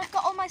 And I've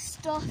got all my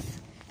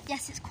stuff.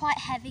 Yes, it's quite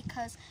heavy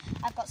because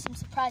I've got some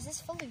surprises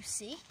for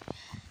Lucy.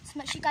 So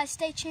make sure you guys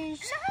stay tuned.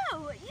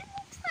 No, it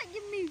looks like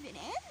you're moving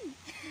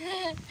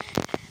in.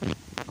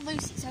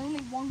 Lucy, it's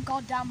only one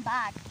goddamn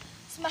bag.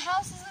 So my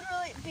house is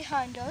literally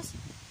behind us.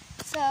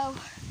 So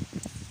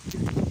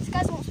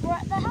guys, once we're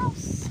at the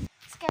house,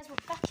 so guys, we're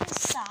back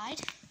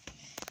inside.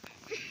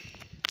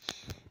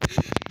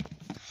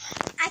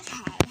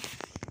 Okay.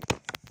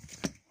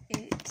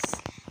 Oops.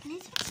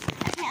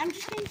 Okay, I'm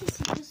just going to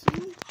see if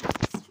someone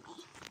texts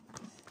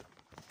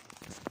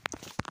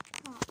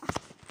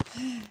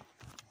me.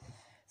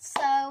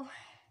 So,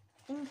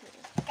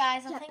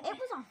 guys, I Yeah, think it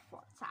was on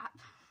WhatsApp.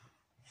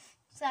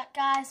 so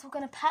guys, we're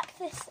gonna pack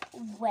this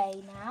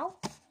away now.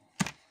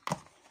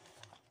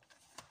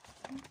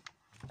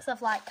 Because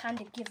I've like kind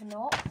of given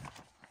up.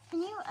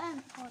 Can you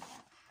hold it?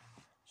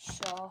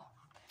 Sure.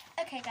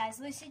 Okay guys,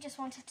 Lucy just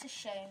wanted to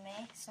show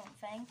me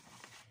something.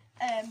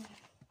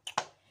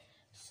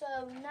 So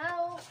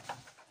now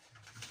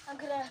I'm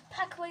gonna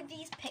pack away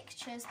these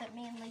pictures that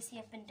me and Lucy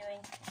have been doing.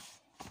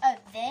 Oh,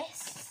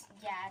 this,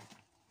 yeah,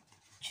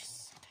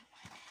 just don't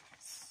mind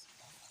this.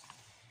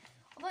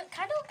 Although it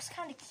kind of looks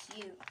kind of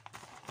cute.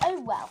 Oh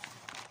well.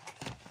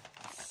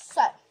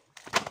 So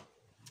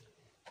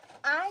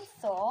I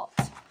thought.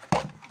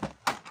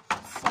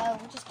 So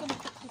we're just gonna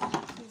quickly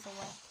pack these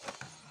away.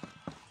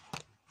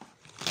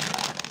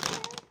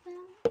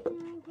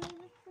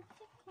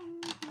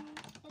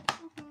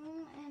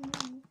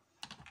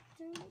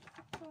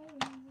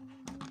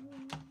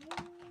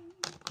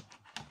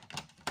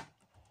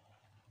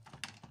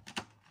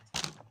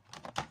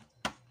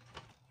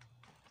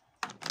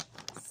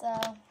 So,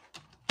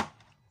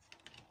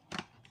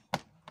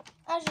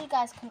 as you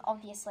guys can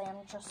obviously,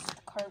 I'm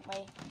just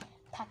currently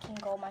packing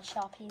all my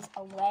Sharpies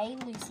away.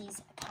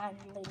 Lucy's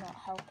kindly not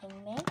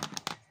helping me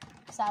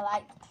because I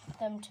like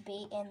them to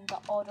be in the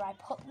order I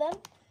put them.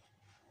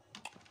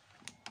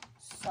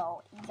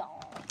 So, yeah.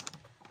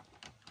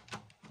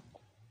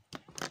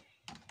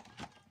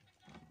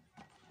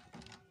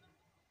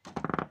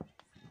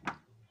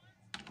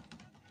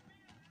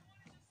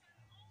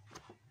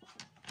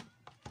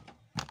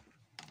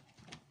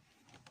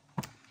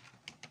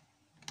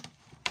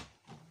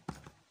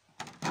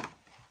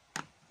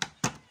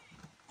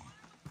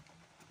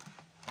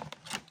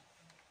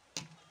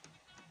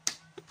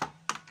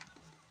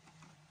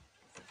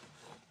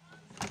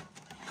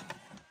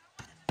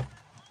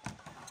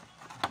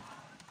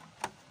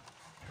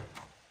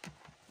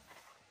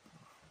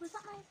 Was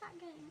that my exact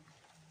game?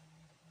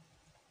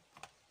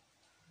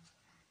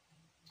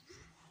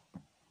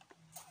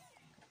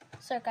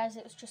 So guys,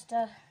 it was just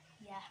a,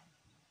 yeah.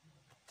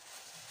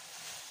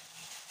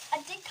 I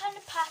did kind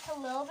of pack a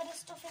little bit of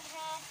stuff in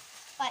here,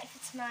 like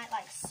for tonight,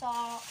 like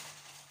socks,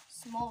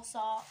 small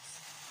socks,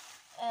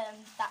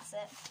 that's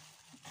it.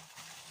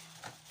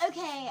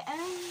 Okay,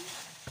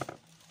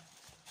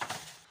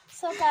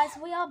 So guys,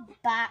 we are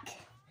back.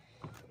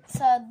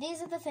 So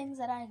these are the things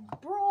that I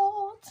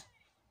brought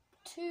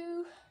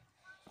to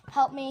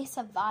help me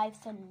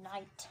survive the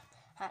night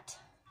at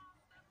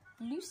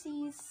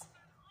Lucy's.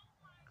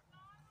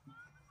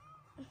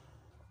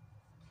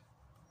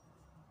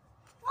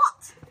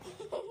 what?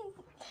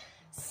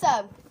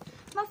 So,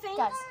 My face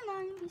Guys.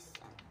 on 90%.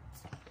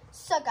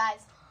 so guys,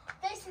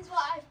 this is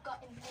what I've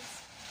got in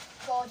this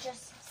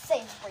gorgeous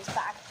Sainsbury's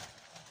bag.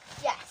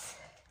 Yes.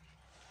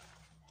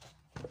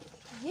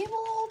 You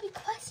will all be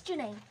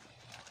questioning,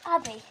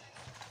 Abby,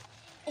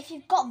 if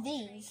you've got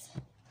these,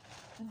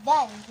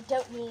 then you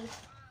don't need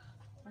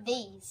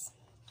these.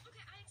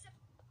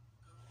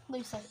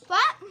 Lucy,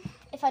 What?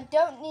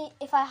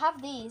 if I have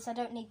these, I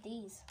don't need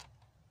these.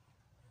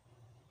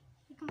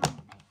 You can buy my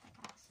face,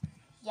 I guess.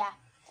 Yeah.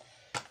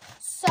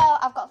 So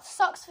I've got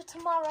socks for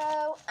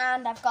tomorrow,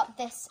 and I've got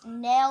this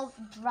nail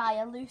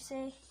dryer,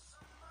 Lucy.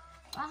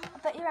 What? I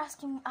bet you're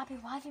asking, Abby,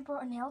 why have you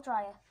brought a nail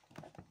dryer?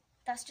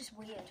 That's just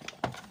weird.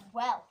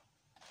 Well.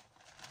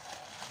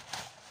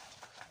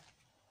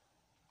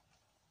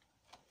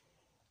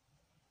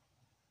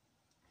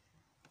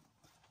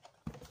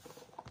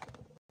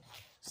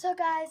 So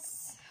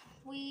guys,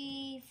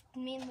 me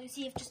and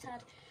Lucy have just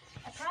had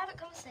a private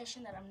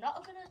conversation that I'm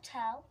not going to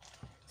tell.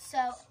 So,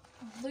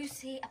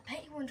 Lucy, I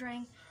bet you're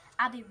wondering,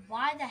 Abby,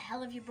 why the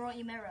hell have you brought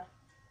your mirror?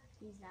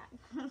 Use that.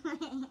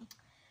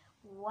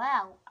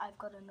 Well, I've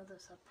got another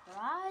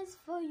surprise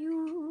for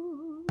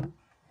you.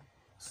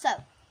 So,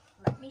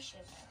 let me show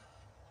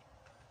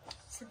you.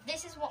 So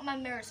this is what my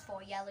mirror's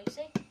for, yeah,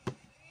 Lucy?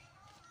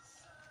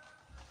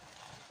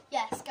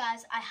 Yes,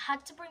 guys, I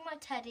had to bring my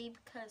teddy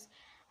because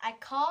I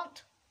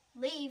can't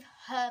leave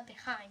her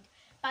behind.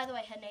 By the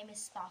way, her name is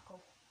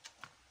Sparkle.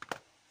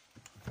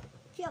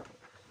 Yep.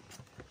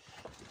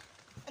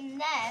 And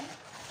then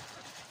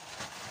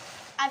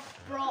I've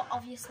brought,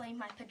 obviously,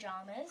 my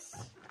pajamas.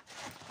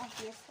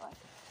 Obviously.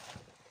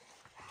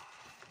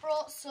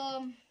 Brought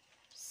some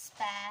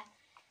spare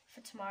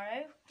for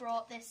tomorrow.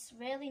 Brought this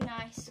really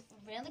nice,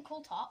 really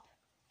cool top.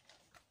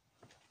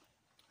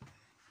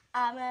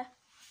 I'm a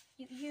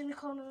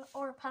unicorn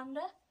or a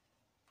panda.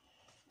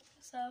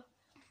 So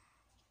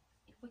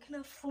we can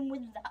have fun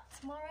with that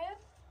tomorrow.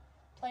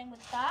 Playing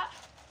with that.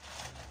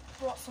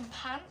 Brought some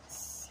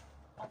pants,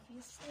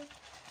 obviously.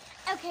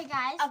 Okay,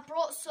 guys. I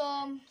brought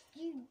some.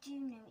 You do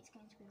know it's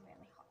going to be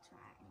really hot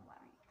tonight and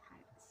wearing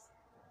pants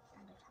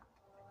and a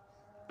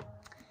top.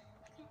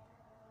 Okay.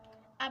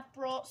 I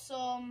brought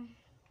some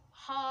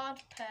hard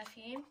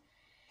perfume,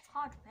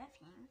 Hard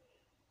perfume.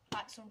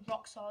 like some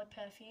rock solid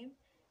perfume,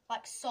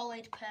 like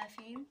solid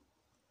perfume.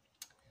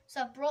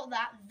 So I brought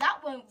that. That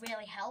won't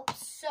really help.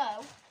 So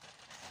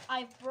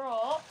I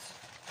brought,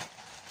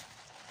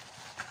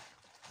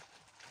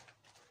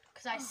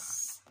 because I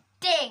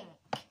stink,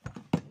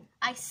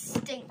 I I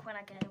stink when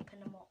I get up in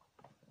the morning.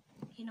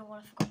 You know what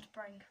I forgot to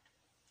bring.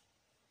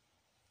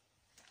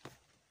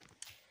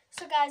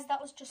 So guys, that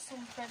was just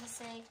some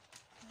privacy.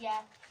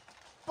 Yeah.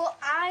 But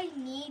I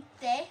need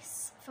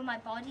this for my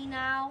body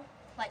now.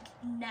 Like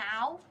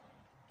now.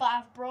 But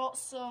I've brought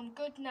some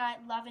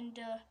Goodnight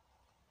Lavender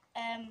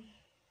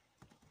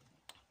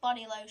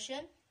body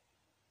lotion.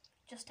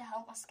 Just to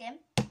help my skin.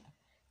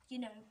 You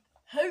know,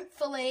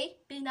 hopefully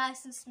be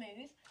nice and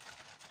smooth.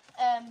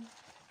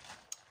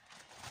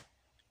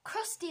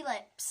 Crusty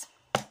lips.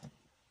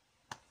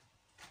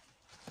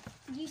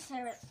 You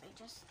seriously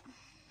just...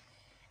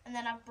 And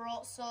then I've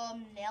brought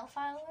some nail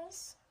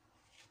filers.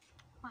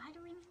 Why do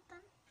we need them?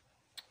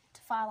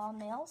 To file our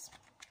nails.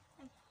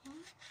 Okay.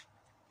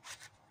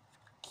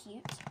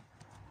 Cute.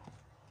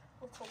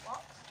 Little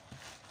box.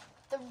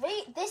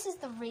 This is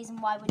the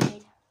reason why we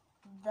need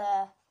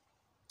the...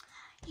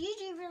 You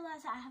do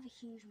realise that I have a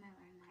huge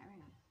mirror in my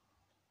room.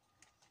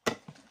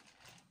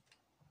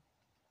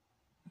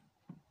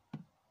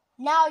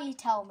 Now you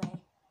tell me.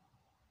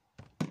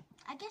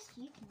 I guess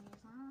you can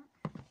use that.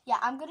 Yeah,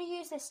 I'm going to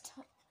use this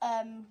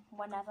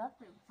whenever.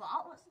 Wait,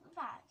 what? What's at the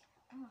back?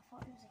 Oh, I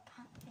thought it was a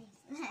cat face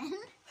then.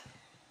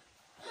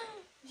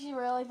 She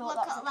really thought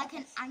Look that was at like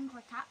an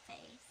angry cat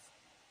face.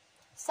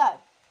 So,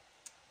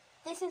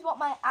 this is what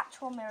my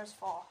actual mirror's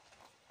for.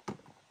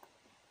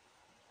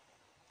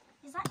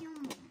 Is that your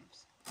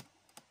mum's?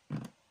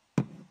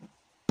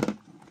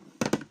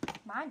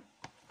 Mine.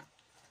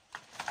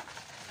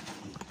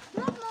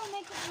 You have more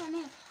makeup than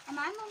me. And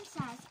my mum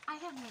says I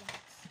have wigs.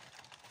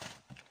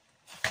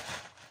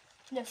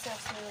 No,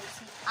 seriously,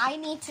 Lucy. I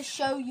need to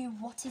show you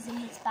what is in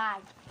this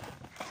bag.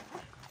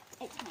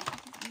 It's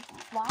makeup.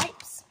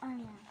 Wipes. Oh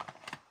yeah.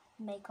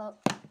 Makeup.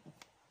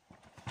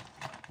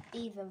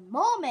 Even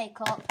more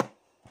makeup.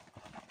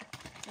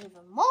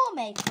 Even more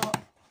makeup.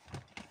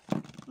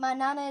 My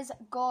nana's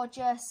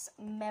gorgeous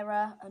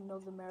mirror.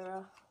 Another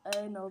mirror.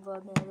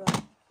 Another mirror.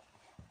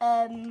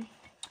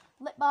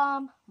 Lip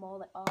balm. More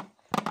lip balm.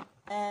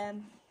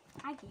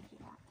 I gave you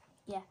that.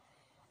 Yeah.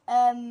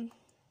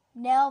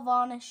 Nail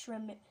varnish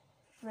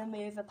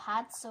remover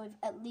pads. So we've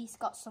at least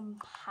got some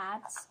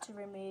pads to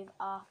remove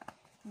our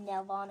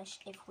nail varnish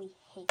if we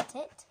hate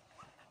it.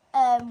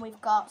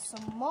 We've got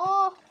some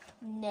more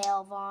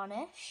nail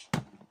varnish.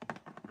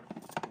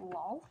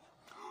 Lol.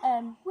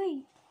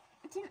 Wait,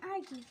 didn't I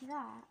give you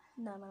that?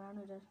 No, my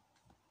nana did.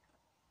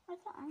 I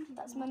thought I gave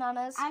That's you my that.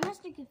 nana's. I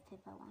must have given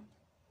Pippa one.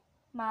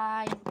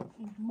 My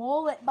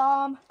more lip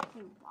balm.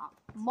 Wait, what?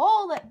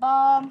 More lip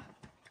balm.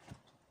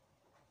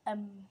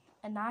 An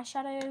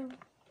eyeshadow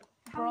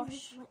How is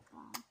brush. this lip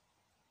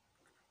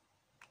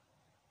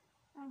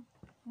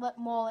balm?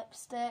 More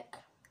lipstick.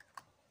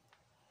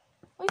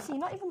 Lucy, you're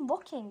not even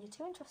looking. You're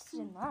too interested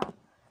in that.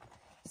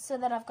 So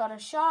then I've got a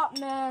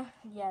sharpener.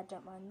 Yeah,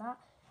 don't mind that.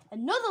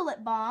 Another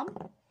lip balm.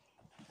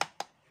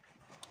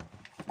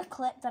 A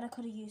clip that I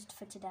could have used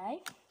for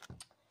today.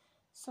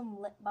 Some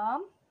lip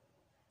balm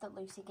that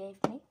Lucy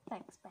gave me.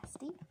 Thanks,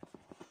 bestie.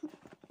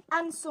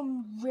 And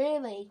some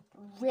really,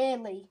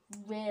 really,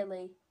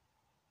 really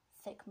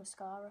thick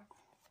mascara.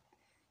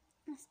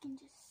 My skin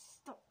just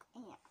stuck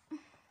here.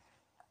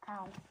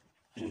 Ow.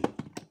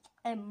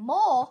 And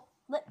more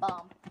lip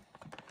balm.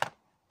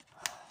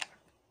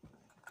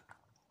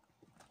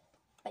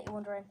 Bet you're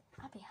wondering,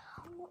 Abby,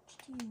 how much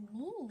do you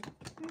need?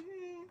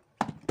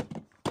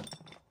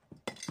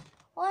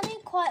 Well, I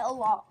need quite a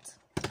lot.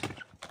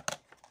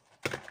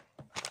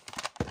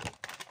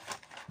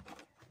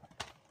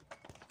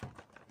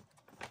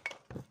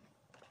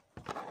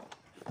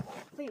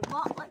 Wait,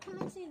 what? What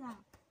can I see that?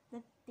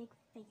 The big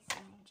face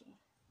emoji.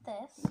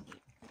 This.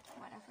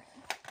 Whatever.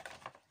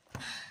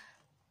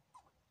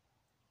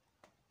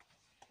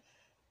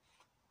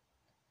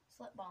 It's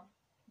lip balm.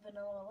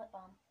 Vanilla lip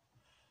balm.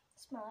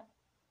 Smell it.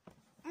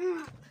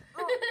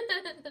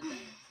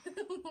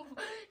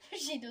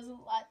 She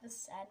doesn't like the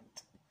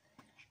scent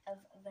of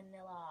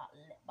vanilla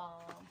lip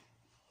balm.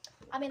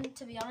 I mean,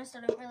 to be honest,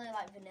 I don't really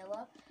like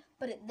vanilla,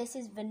 but this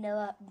is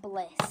Vanilla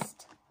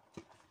Blissed.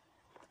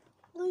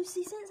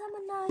 Lucy, since I'm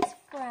a nice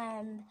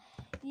friend,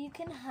 you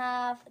can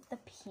have the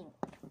pink.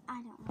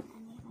 I don't want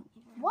anything.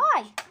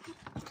 Why?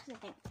 Because I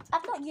don't.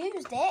 I've not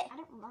used it. I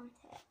don't want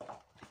it.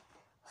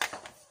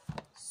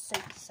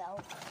 Suit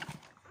yourself.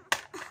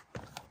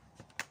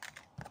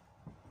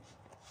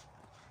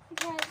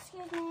 Okay,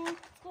 excuse me.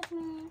 Excuse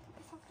me.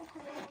 It's off the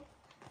hood.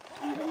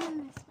 I'm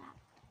going this back.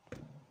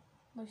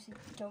 Lucy,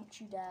 don't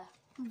you dare.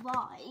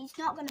 Why? It's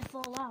not going to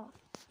fall out.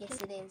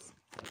 Yes, it is.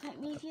 Don't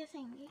move your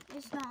finger.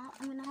 It's not.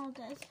 I'm going to hold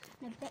this.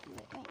 And I bet you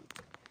it won't.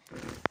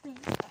 Wait.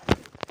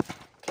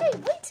 Okay,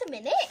 wait a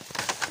minute.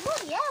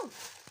 Bloody hell.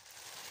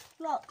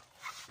 Look.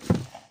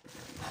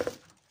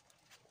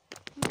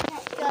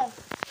 Okay, go.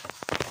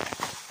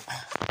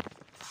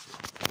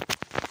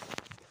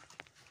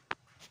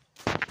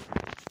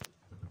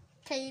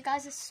 Okay, you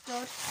guys are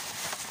stood.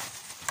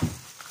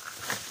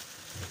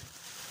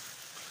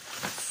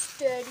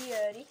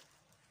 Sturdy-urdy.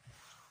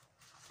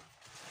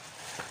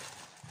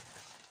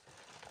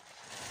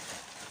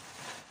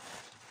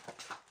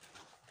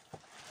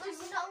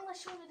 Lucy, not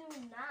unless you want to do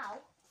them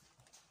now.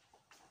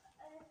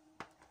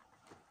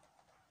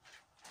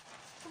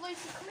 So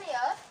Lucy, come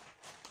here.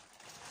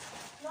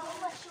 Not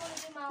unless you want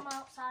to do mine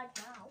outside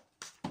now.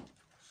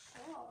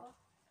 Sure.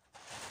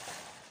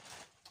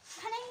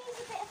 Can I use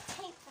a bit of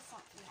tape or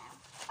something now?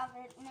 Of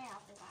a nail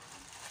design?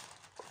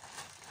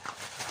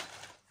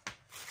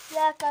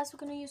 Yeah, guys, we're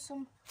going to use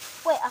some...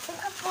 Wait, I think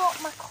I brought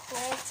my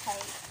clear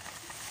tape.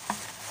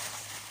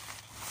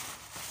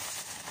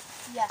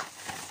 Yeah.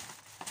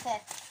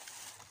 Here.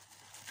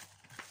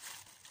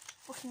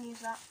 We can use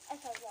that.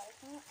 Okay,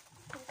 yeah.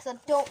 Because I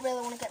don't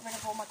really want to get rid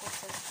of all my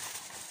glitters.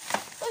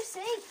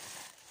 Lucy!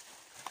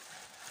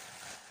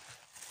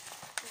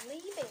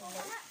 Leaving me.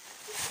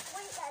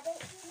 Wait, I don't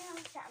do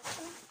nails yet. I'm just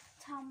going to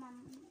tell Mum.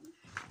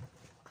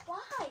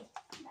 Why?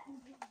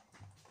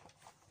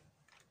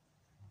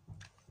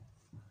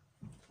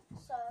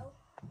 So...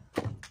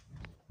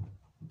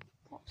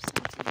 What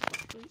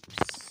percentage?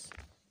 Oops.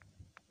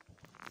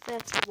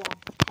 31.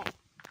 Okay.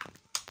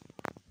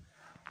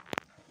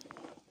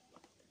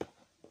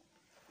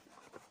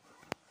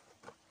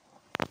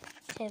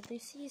 Okay,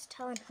 Lucy is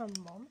telling her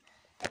mum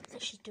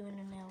that she's doing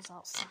her nails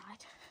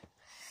outside.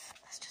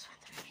 Let's just run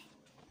through.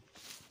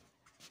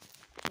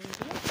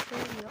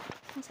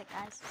 One sec,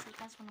 guys. See you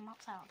guys when I'm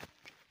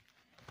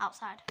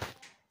outside.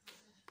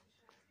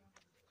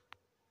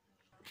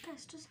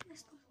 Guys, doesn't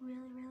this look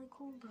really, really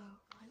cool though?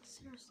 Like,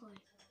 seriously.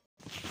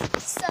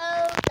 So,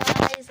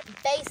 guys,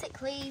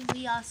 basically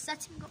we are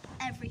setting up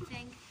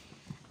everything.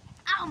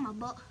 Ow, my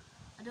butt.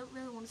 I don't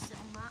really want to sit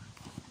on that.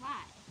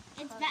 Why?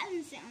 It's better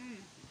than sitting on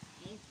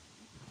it.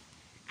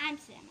 I'm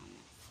sitting on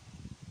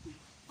this.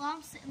 Well,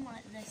 I'm sitting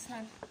like this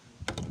then.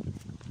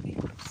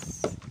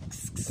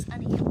 Oops. I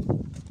need help.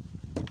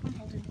 I'm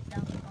holding it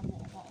down with my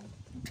water bottle.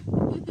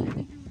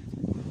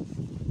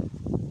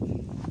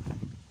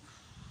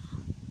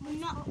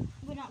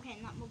 We're not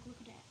getting that mug. Look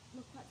at it.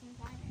 Look what's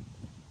inside it.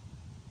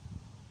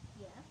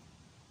 Yeah.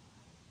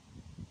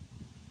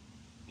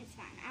 It's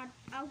fine.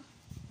 I'll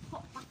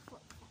put my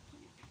foot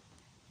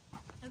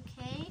back in it.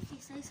 Okay, if you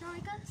say so, I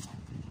guess.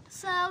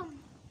 So,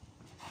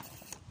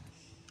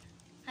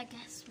 I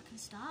guess we can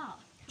start.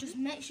 Just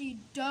make sure you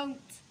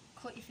don't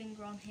cut your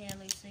finger on here,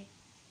 Lucy.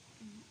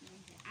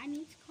 I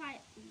need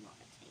quite a lot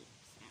of tape.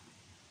 So.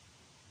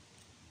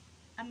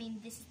 I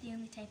mean, this is the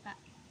only tape I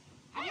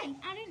don't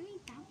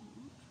need that much.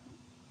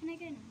 Can I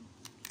go now?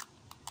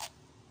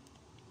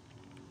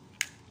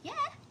 Yeah.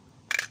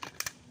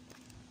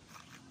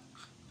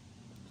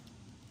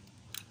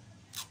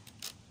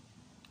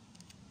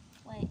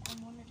 Wait,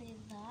 I want to do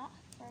that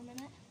for a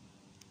minute.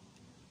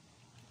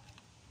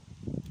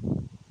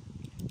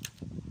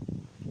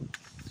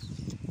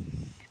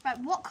 Right,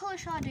 what colour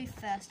shall I do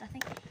first? I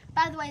think,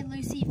 by the way,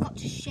 Lucy, you've got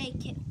to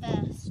shake it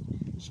first.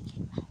 Shake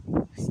it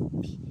out.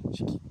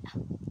 Shake it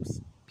out.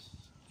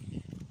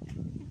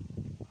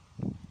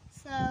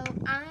 So,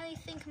 I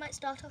think I might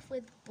start off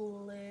with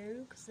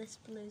blue, because this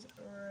blue's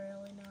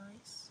really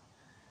nice.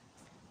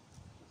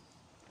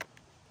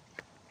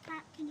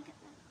 Can you get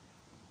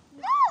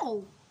that?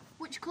 No!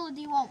 Which colour do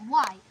you want?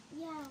 White?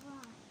 Yeah,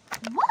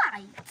 right.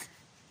 White?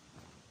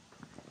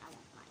 I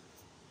want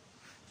white.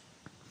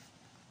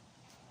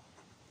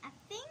 I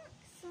think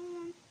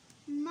someone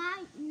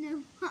might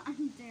know what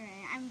I'm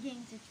doing. I'm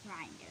going to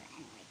try and do it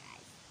anyway,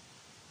 guys.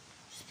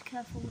 Just be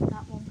careful with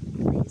that one,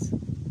 please.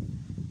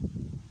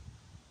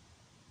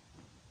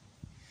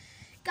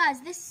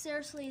 Guys, this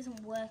seriously isn't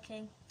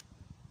working.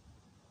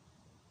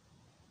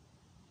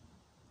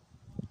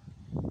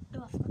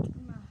 Oh, I forgot to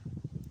bring my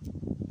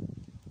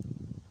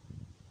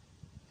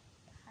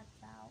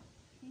pads out.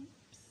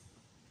 Oops.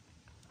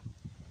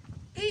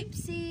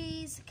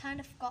 Oopsies. Kind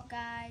of forgot,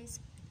 guys.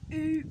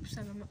 Oops.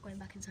 And I'm not going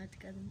back inside to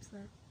get them, so.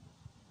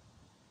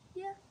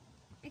 Yeah.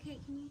 Okay,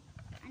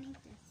 I need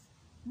this.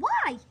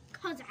 Why?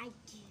 Because I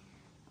do.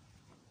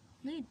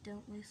 No, you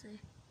don't, Lucy.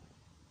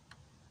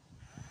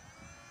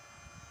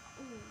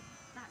 Ooh,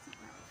 that's not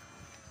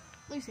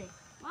right. Lucy.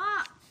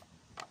 What?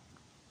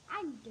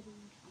 I'm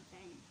doing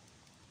something.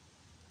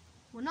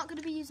 We're not going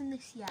to be using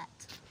this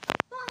yet.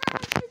 But how am I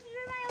supposed to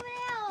do my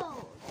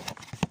nails?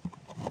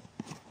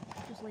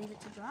 Just leave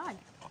it to dry.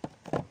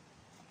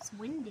 It's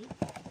windy.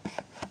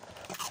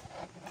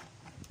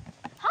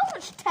 How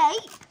much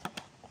tape?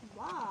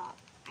 What?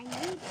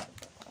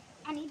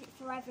 I need it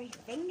for every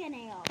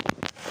fingernail.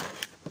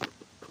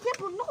 Yeah,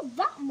 but not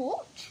that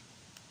much.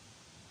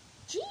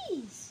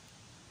 Jeez.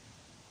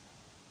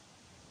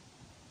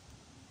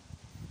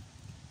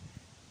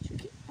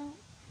 Check it out.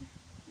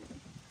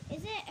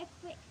 Is it a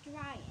quick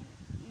drying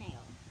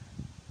nail?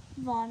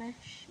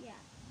 Varnish.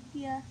 Yeah.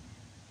 Yeah.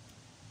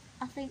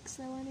 I think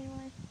so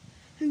anyway.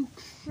 Oh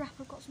crap,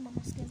 I've got some on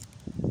my skin.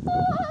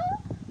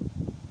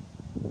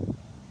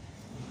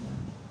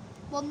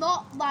 Well,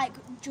 not like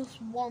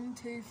just 1,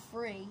 2,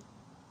 3.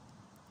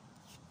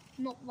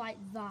 Not like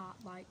that,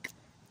 like.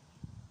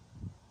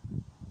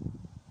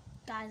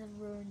 Guys, I've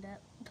ruined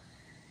it.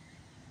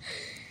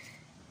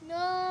 No,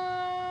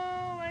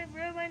 I've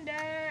ruined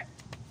it.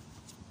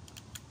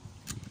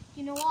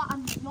 You know what?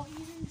 I'm not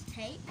using this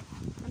tape.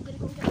 I'm gonna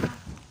go get my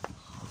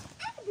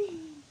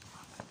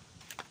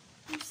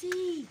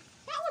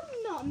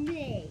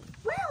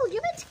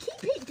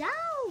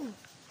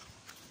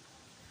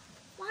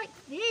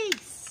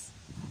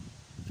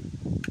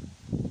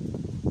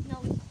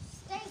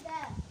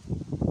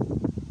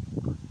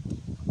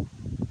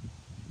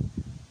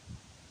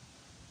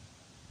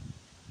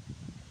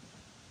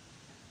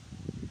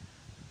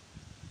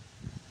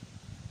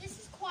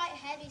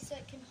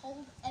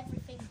hold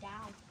everything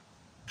down.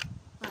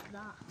 Like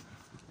that.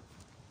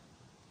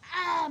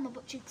 Ah, my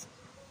butt cheeks.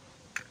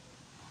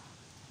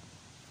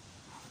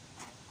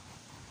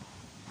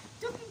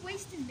 Don't be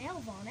wasting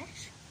nail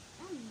varnish.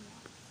 Oh, no.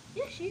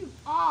 Yes, you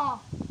are.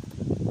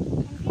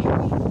 I'm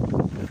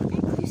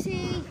getting You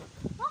see,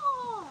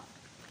 Oh!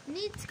 you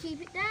need to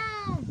keep it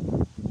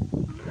down.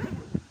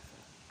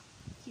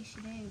 Yes,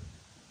 you do.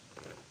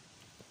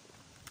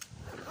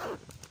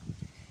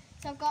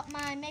 So I've got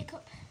my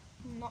makeup,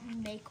 not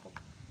makeup,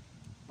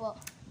 but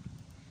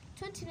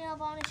 20 nail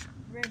varnish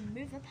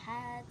remover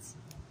pads.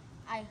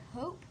 I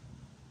hope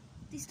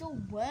they still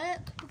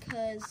work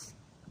because,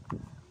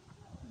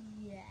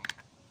 yeah,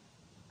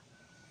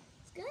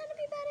 it's gonna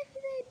be bad if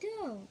they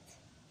don't.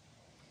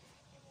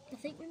 I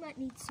think we might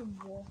need some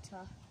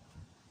water.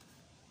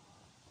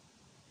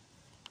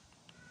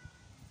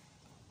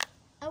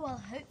 Oh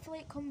well, hopefully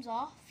it comes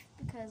off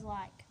because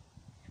like,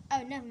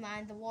 oh never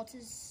mind, the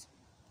water's,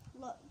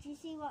 Look, do you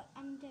see what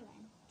I'm doing?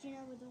 Do you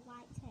know with the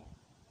white tip?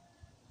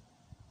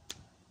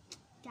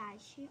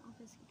 Guys, she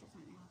obviously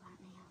doesn't know about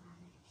nail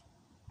varnish.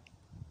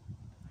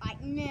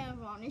 Like nail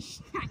varnish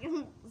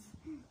styles.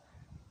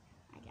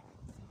 I get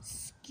it.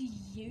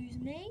 excuse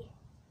me?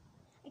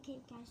 Okay,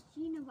 guys,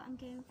 do you know what I'm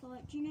going for?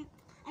 Do you know?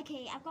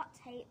 Okay, I've got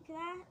tape there,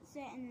 so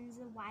and there's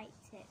a white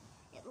tip.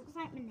 It looks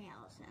like my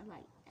nails, so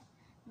like,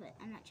 but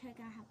I'm actually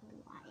gonna have a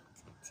white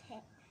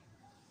tip.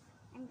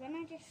 I'm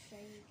gonna just show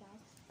you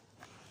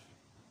guys.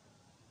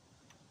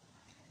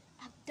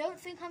 I don't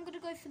think I'm gonna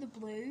go for the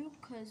blue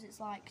because it's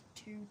like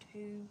too,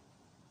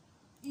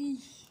 you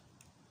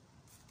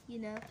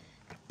know.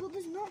 But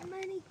there's not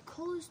many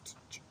colours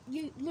to.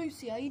 You,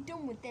 Lucy, are you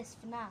done with this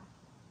for now?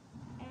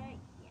 Yeah.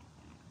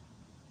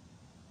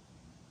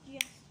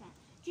 Just that.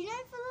 Do you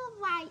know for the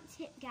white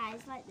tip,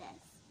 guys, like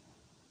this?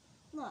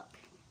 Look,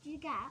 do you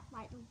get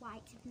like the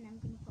white tip, and I'm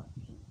gonna put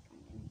pink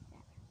underneath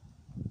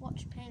it.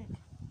 Watch pink.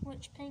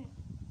 Which pink?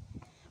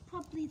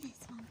 Probably this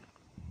one.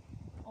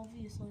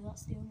 Obviously,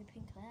 that's the only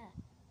pink there.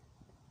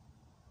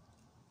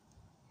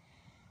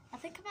 I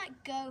think I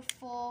might go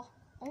for.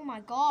 Oh my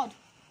god.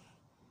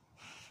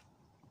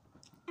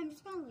 I'm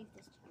just gonna leave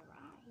this to dry,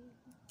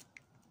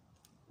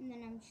 and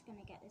then I'm just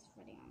gonna get this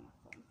ready on my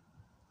phone.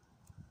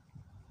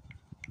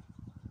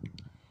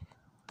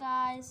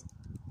 Guys,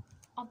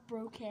 I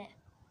broke it.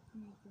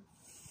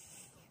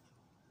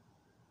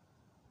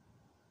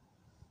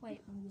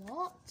 Wait,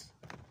 what?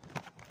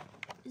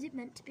 Is it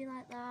meant to be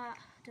like that?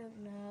 I don't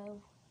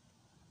know.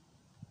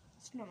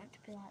 It's not meant to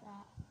be like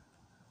that.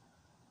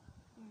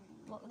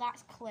 Look,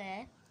 that's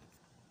clear.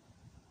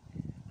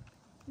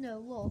 No,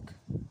 look.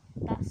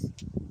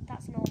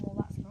 That's normal,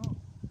 that's not.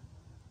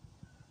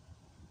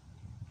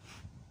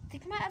 I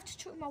think I might have to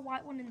chuck my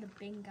white one in the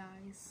bin,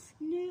 guys.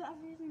 No, I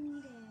really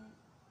need it.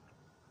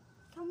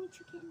 Can we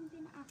chuck it in the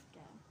bin after?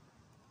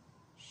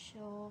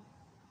 Sure.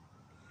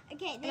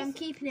 Okay, But I'm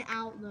keeping it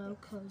out though,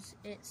 because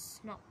it's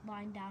not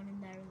lying down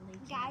in there and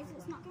leaking. guys, everywhere.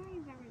 it's not going to be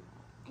very.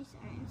 I'm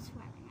sorry, I'm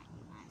swearing at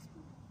you guys.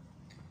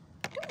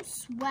 Don't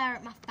swear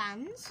at my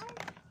fans. I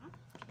have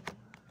to.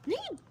 No,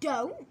 you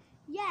don't.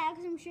 Yeah,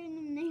 because I'm showing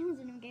them nails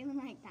and I'm going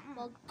like that.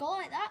 Well, go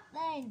like that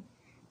then.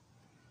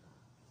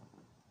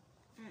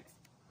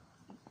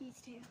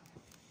 These two.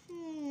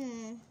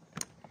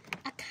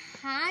 I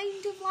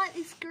kind of like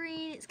this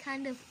green. It's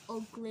kind of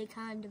ugly,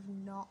 kind of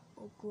not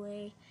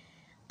ugly.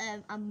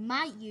 I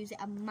might use it,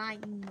 I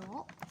might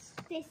not.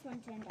 This one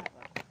turned out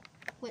well.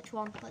 Which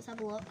one? Let's have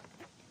a look.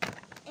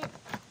 It's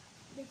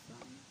this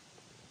one.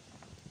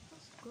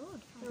 That's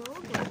good. They're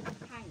all good.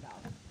 Kind of.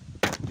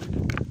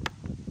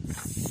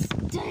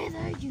 Stay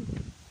there, you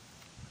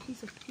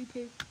piece of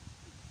poo-poo.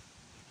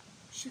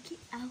 Shook it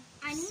out.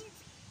 I need.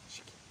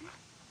 Shook it out.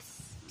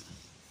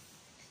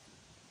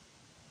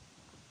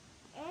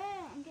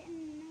 I'm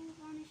getting nail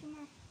varnish in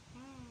my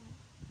hair.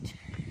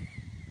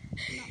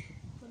 Not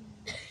funny.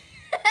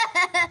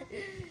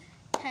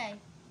 Hey.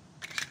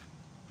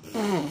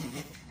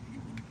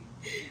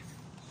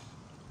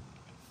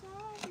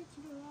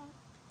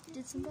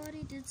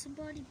 Did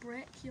somebody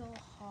break your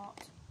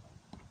heart?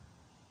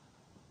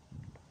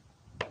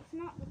 It's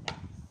not the best.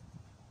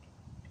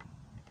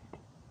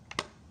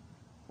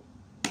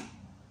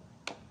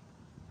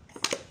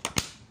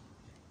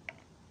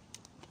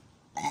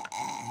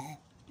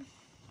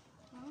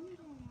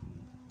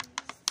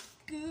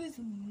 Excuse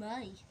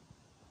me.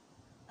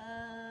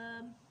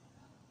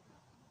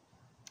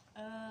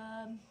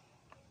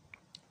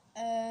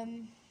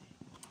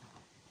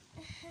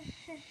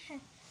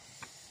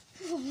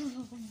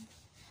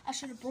 I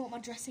should have brought my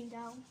dressing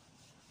gown.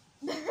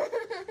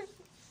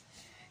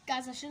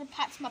 Guys, I should have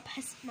packed my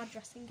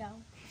dressing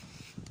gown.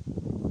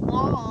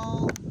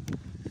 Oh.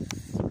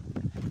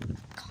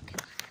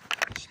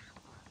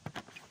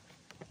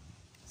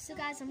 So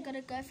guys, I'm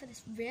gonna go for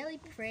this really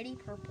pretty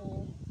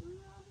purple.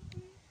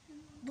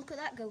 Look at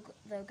that go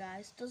though,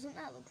 guys. Doesn't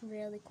that look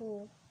really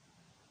cool?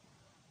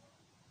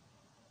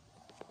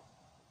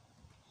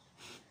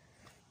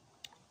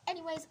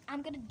 Anyways,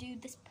 I'm gonna do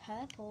this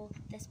purple,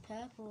 this.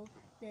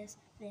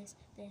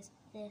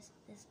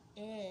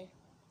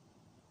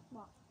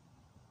 What?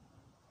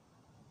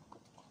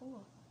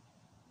 colour.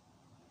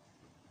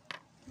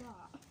 What?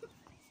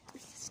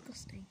 It's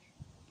disgusting.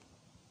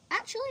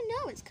 Actually,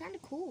 no, it's kind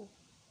of cool.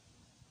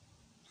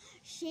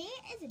 She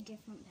is a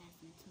different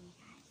person to me,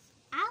 guys.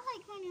 I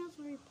like my nails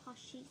very posh.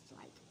 She's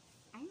like,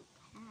 I don't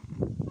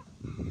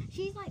care.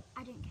 She's like,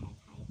 I don't care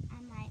type.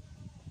 I'm like,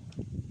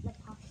 the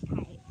posh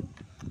type.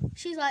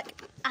 She's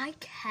like, I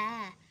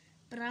care.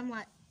 But I'm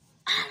like,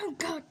 I don't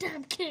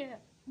goddamn care.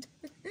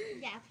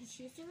 Yeah, because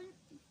she's doing,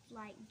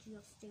 like,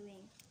 just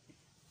doing,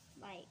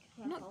 like,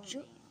 her Not whole ju-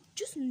 nail.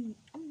 Just, I'm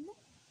not.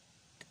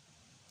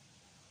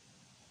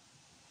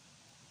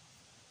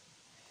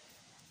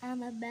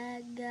 I'm a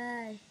bad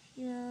guy.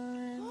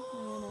 Yeah.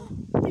 No.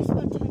 This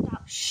one turned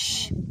out.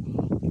 Shh.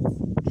 Eggs.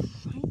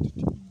 Trying to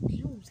do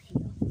nails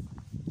here.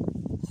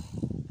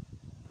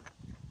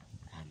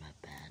 I'm a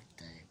bad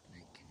type,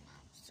 making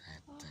mom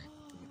sad type.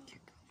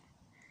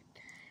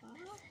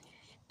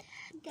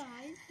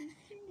 Guys,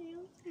 these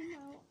nails came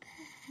out.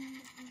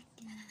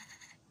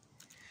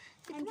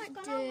 I I'm might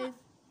just gonna do. let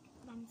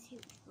them to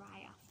dry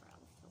off for a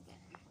little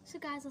bit. So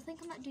guys, I think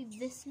I might do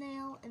this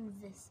nail and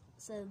this.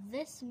 So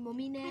this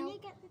mummy Can nail you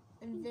get the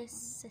and this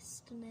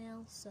sister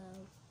nail. So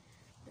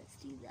let's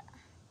do that.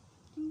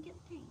 Can you get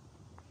the pink?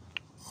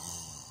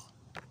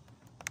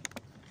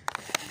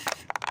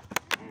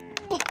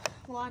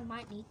 Well, I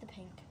might need the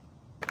pink.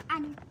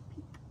 And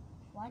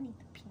Well, I need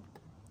the pink.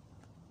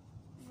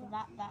 For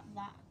that,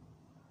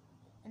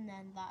 and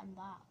then that and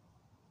that.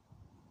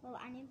 well,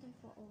 I need them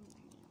for all my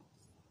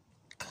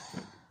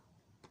nails.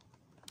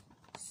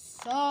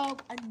 So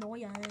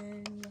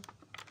annoying.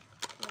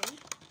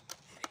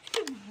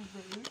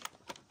 Really?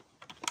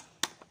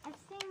 I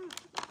think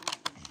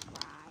let's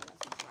try a little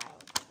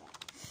bit.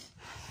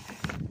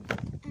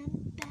 I'm a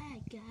bad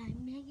guy,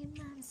 making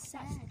mom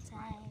sad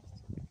type.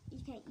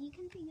 Okay, you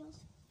can do yours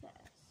first.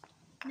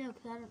 No,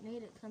 because I don't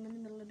need it, because I'm in the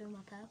middle of doing my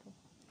purple.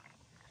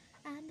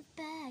 I'm a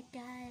bad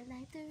guy,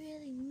 like the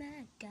really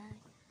mad guy.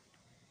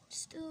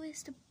 Just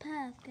always the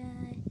puff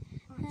guy.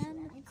 I'm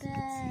a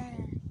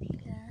bad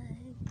guy.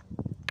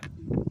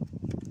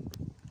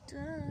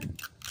 Duh.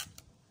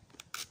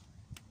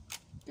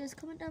 Guys,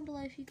 comment down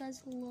below if you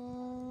guys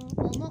love,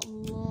 well, not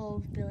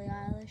love Billie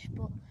Eilish,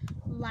 but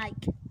like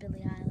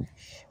Billie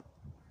Eilish.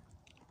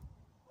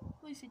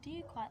 Lucy, do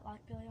you quite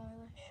like Billie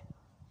Eilish?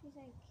 She's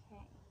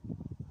okay.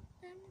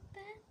 I'm a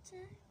bad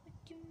time,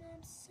 make your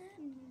mom sad.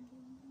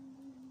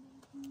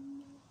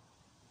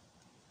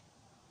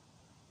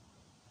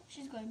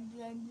 She's going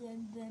blum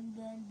blum blum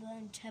blum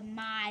blum to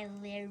my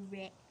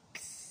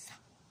lyrics.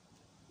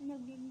 No.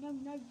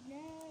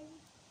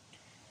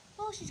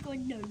 Oh, she's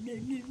going no.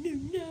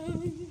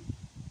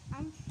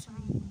 I'm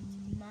trying.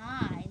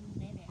 My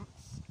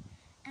lyrics.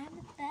 I'm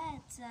a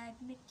bad type,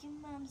 make your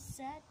mom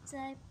sad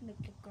type, make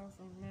your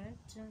girlfriend mad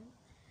type.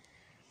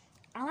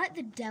 I like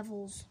the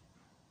devils.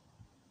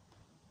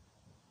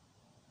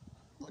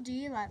 What do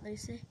you like,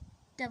 Lucy?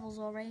 Devils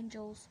or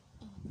angels?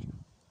 Angel.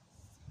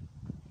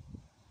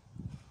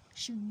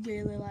 She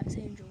really likes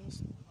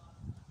angels.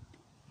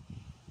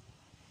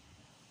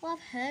 Well,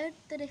 I've heard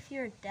that if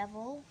you're a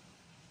devil,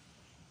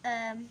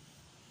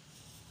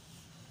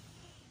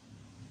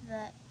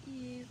 that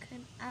you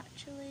can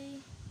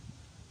actually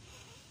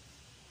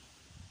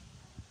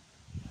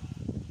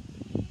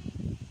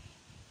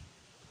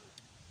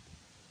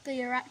that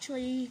you're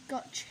actually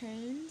got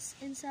chains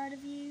inside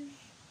of you.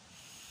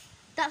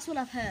 That's what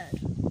I've heard.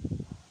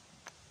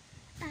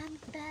 I'm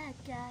a bad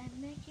guy,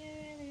 make you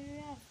really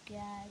rough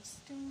guy,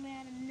 just a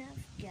man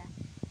enough guy.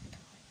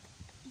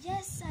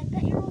 Yes, I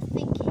bet you're all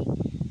thinking,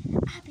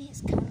 Abby,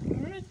 it's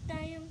kind of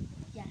damn.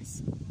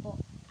 Yes, but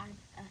I'm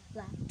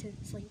allowed to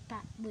sleep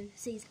at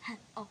Lucy's head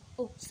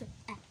also.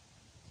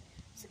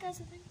 So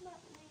guys, I think I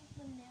might leave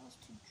the nails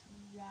to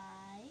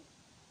dry.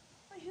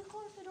 Wait, who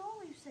closed the door,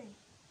 Lucy?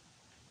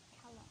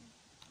 Callum.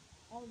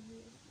 Oh,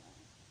 really?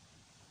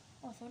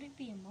 Oh, I thought it'd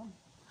be a mum.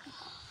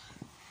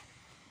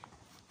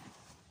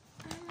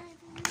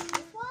 This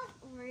was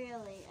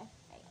really a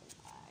fail,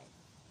 guys.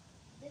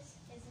 This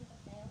isn't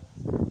a fail.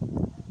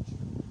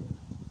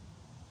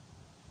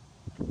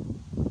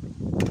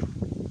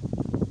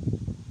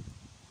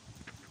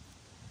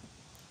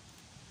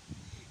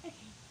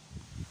 Okay.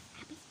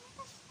 Abby's my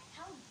best friend.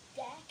 How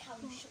dare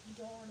Callum shut the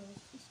door on us?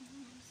 Is she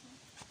my best friend?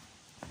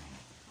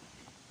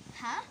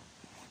 Huh?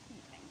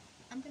 Okay.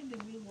 I'm gonna be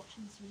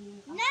rewatching this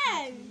video. No!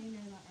 You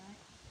know that, right?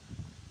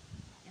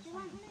 Yes, Do you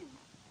want to know?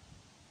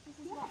 This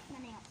is what my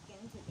nails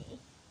going to be.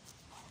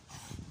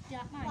 Do you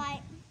like mine?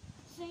 Like,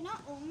 so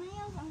not all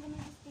nails, I'm going to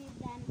just do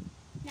them.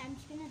 No, I'm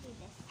just going to do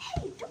this.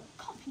 Hey, don't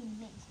copy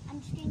me. I'm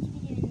just going to be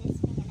doing this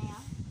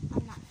fingernail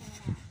and that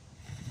fingernail.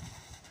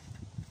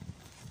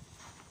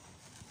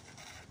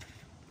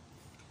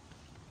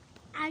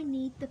 I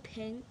need the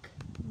pink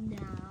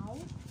now,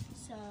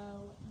 so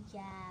yeah.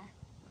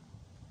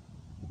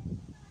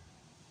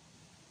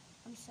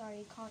 I'm sorry,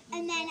 you can't use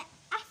And then it.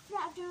 after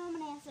I've done all my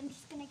nails, I'm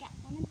just going to get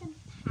one of them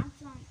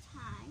pads on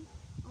time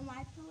and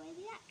wipe away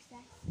the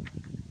excess.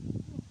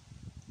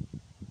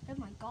 Oh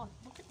my god,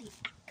 look at the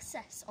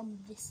access on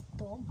this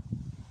thumb.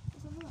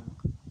 Let's have a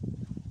look.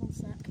 One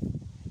sec.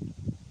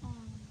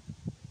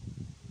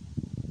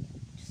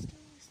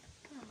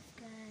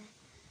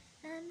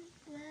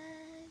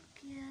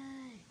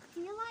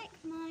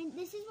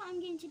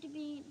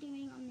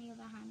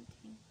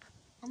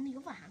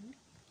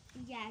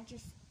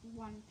 just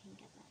one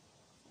pink at that.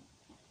 So,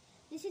 yeah.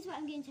 This is what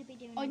I'm going to be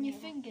doing. On your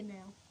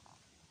fingernail?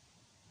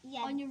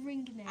 Yeah. On your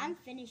ring nail? I'm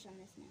finished on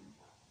this now.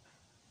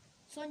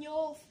 So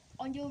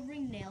on your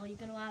ring nail, you're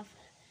going to have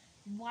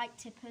white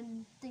tip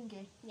and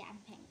thingy? Yeah,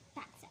 and pink.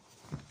 That's it.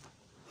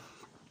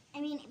 I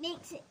mean, it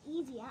makes it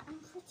easier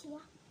and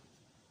prettier.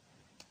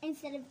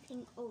 Instead of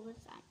pink all the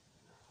time.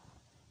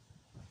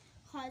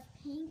 Because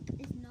pink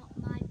is not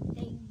my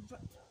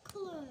favourite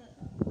colour.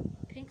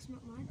 Pink's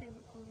not my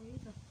favourite colour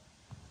either.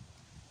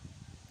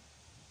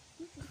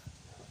 You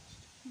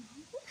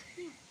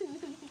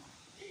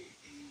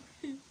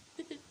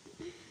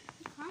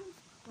kind of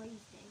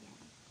closed it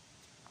again.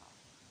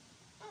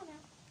 Oh no.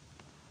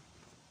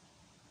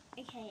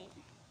 Okay.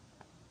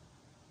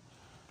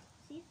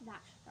 See if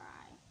that's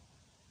dry.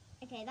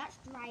 Okay, that's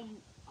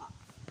drying off.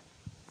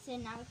 So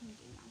now we can do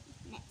my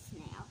next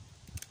nail.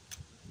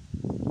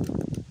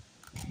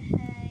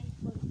 Hey.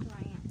 We'll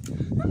dry it.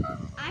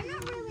 I'm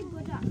not really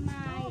good at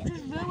my...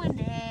 Just ruined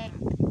it.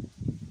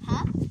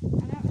 Huh?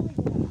 I'm not really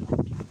good at my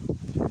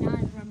webcam.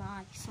 Neither am I,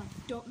 so I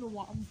don't know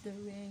what I'm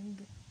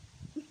doing.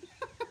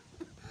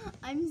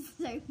 I'm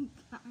so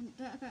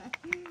bad.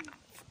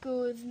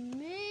 Excuse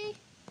me.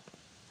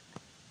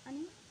 I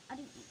don't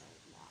know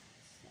what.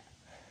 So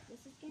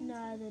this is going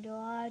Neither do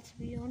I, to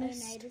be to...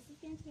 honest. Oh no, this is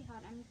going to be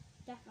hard. I'm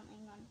definitely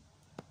going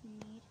to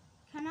need...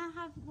 Can I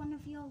have one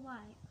of your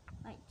white?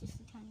 Like, just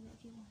a tiny bit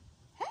of your white.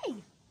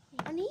 Hey,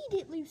 I need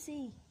it,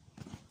 Lucy.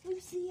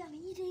 Lucy, I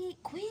need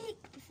it.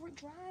 Quick, before it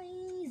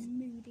dries.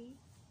 Moody.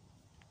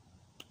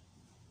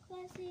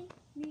 Classy.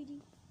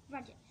 Moody.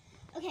 Roger.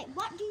 Okay,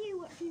 what do you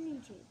watch on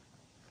YouTube?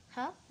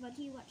 Huh? What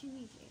do you watch on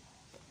YouTube?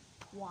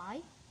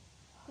 Why?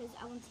 Because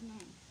I want to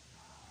know.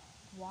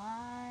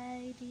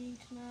 Why do you need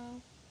to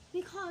know?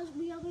 Because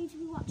we are going to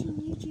be watching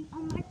YouTube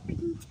on my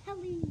freaking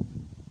telly.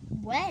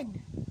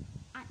 When?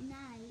 At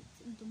night,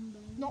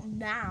 Dumbo. Not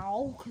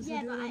now, because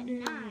Yeah, we're but at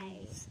doing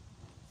night.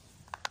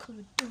 Because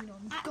we're doing it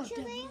on Actually,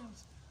 goddamn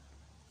nails.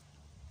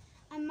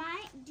 I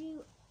might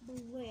do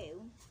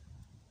blue.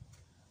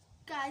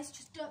 Guys,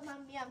 just don't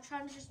mind me. I'm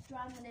trying to just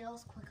dry my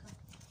nails quicker.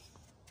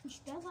 You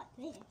should go like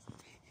this.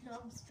 No,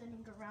 I'm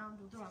spinning around,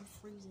 although I'm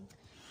freezing.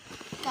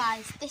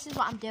 Guys, this is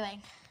what I'm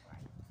doing.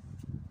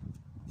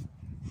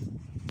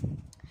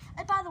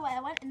 And by the way, I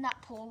went in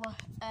that pool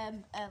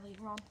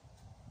earlier on.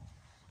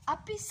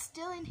 I'd be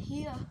still in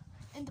here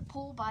in the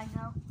pool by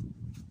now.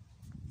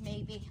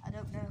 Maybe, I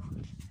don't know.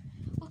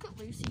 Look at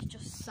Lucy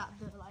just sat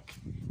there like,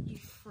 you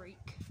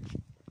freak.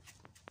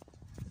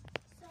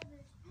 So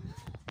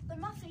they're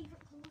my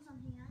favourite colours on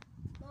here.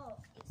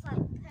 Look, it's like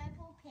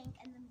purple, pink,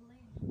 and then blue.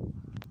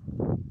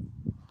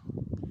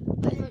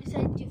 I thought you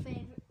said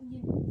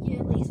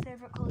your least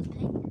favourite colour is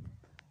pink.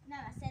 No,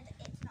 I said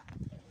it's not my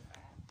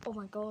favourite. Oh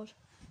my god.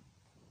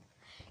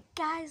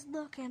 Guys,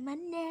 look at my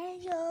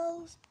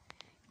nails.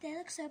 They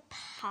look so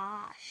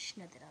posh.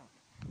 No, they don't.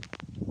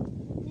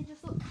 They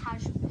just look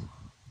casual.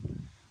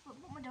 Look,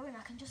 what am I doing?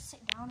 I can just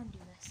sit down and do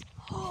this.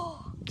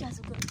 Oh, guys,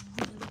 I've got a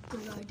really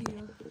good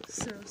idea.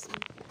 Seriously.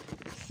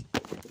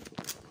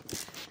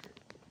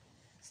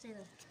 Stay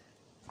there.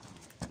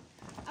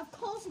 Of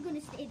course I'm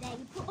going to stay there.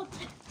 You put up...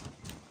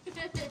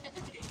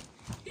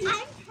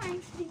 I'm trying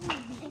to do my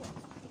nails.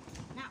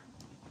 Now.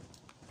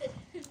 It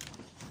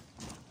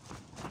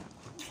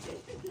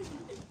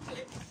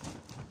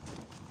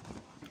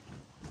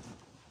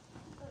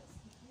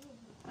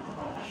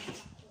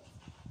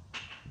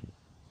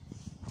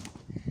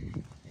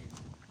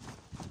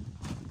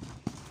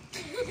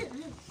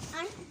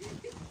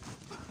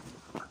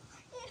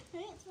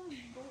hurts my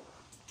butt.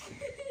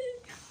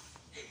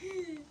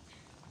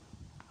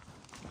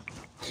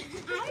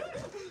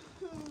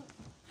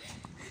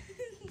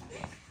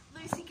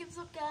 Lucy gives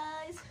up,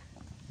 guys.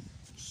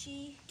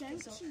 She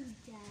gives Don't up. you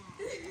dare.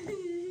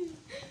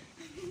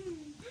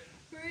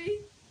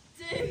 3,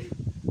 2,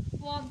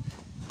 1.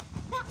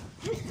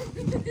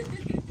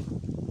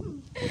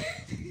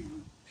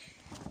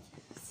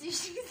 See,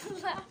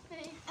 she's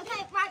laughing.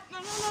 Okay, right, no.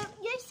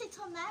 You sit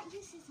on that.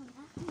 You sit on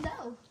that. No.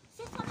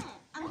 Sit on it.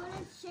 I'm going to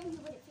show you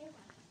what it feels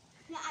like.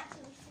 Yeah,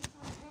 actually, sit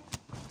on it.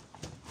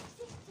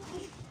 Sit on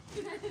it.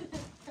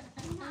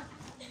 No,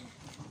 actually.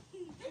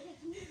 Okay,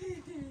 can you sit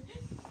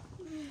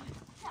on it?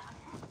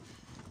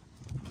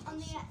 On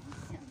the end.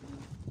 Sit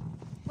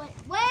on it.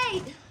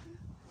 Wait!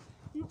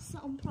 I'm not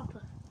sat on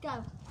proper.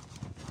 Go.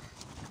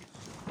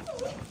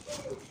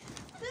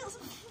 That's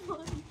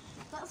fun.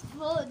 That's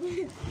fun.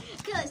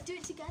 Okay, let's do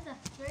it together.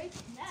 3,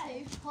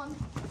 2, 1.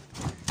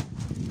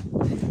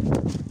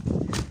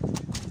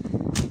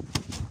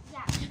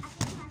 Yeah, I think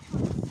my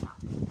phone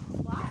stopped.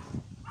 What?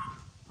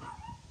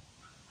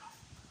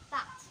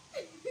 That.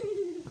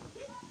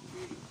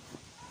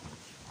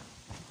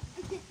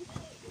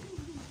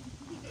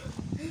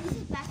 This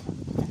is better.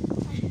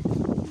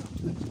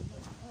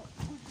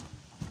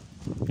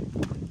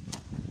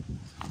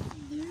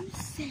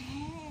 Lucy.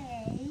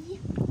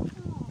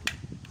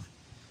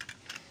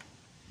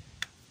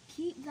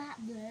 Keep that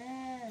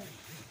there.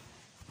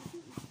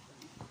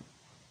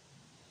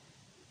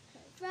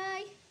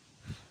 Dry,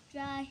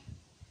 dry,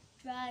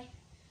 dry,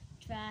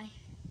 dry.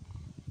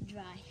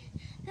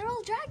 They're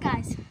all dry,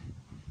 guys.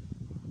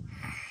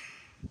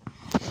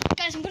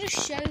 Guys, I'm going to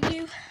show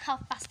you how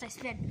fast I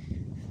spin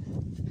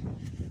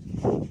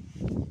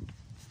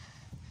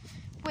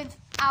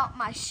without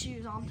my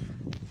shoes on.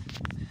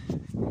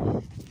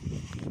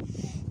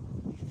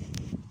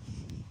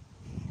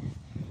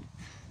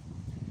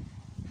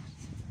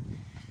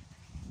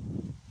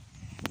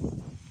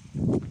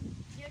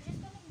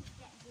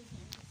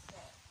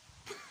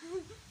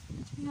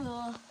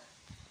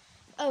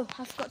 Oh,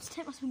 I forgot to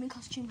take my swimming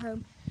costume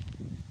home.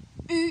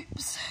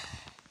 Oops.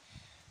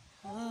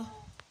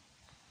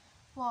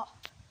 What?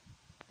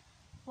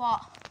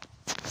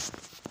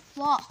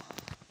 What,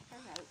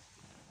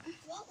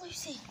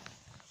 Lucy?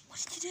 What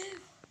did you do?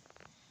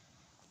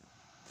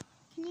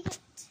 Can you get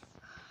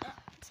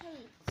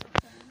tape?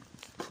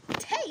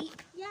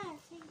 Tape? Yeah,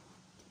 tape.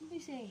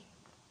 Lucy.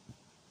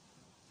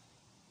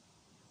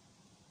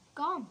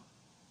 Gone.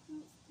 No,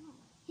 it's not.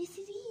 Yes,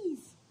 it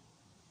is.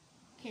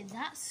 Okay,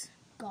 that's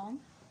gone.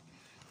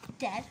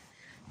 Dead.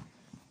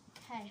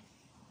 Okay.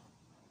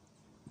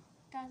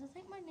 Guys, I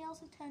think my nails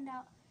have turned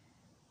out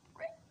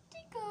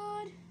pretty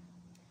good.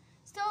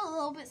 Still a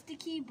little bit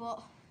sticky,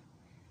 but...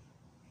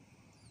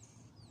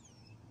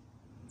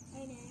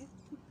 I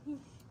know.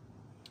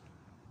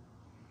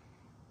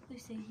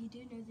 Lucy, you do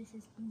know this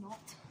is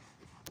not.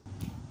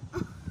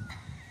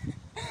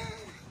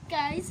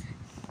 Guys,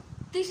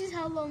 this is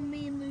how long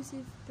me and Lucy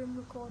have been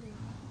recording.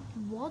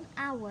 1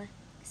 hour,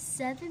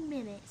 7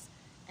 minutes,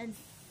 and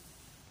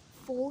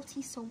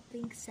 40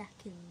 something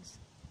seconds.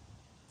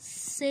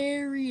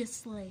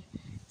 Seriously.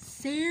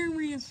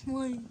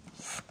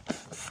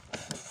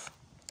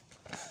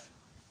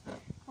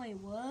 Wait,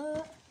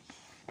 what?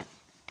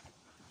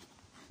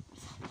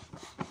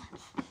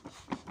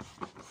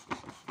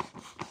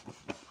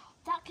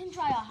 That can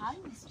dry our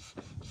hands.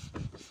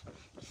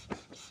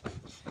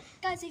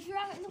 Guys, if you're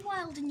out in the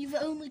wild and you've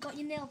only got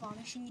your nail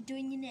varnish and you're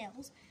doing your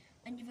nails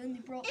and you've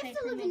only brought If paper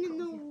they're and living makeup in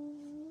the with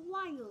you,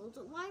 wild,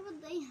 why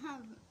would they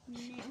have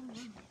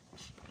nails?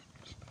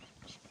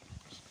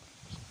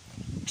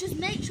 just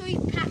make sure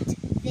you've packed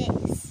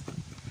this,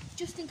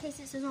 just in case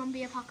it's a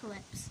zombie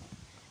apocalypse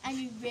and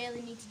you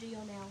really need to do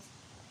your nails.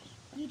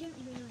 You don't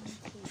really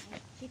need to.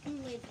 You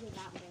can live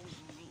without doing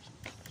anything.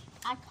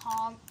 I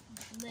can't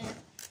live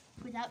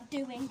without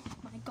doing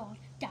my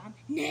goddamn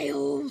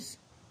nails.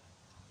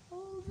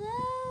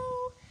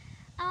 Although,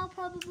 I'll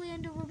probably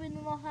end up rubbing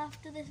them off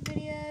after this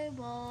video,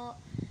 but oh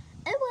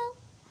well.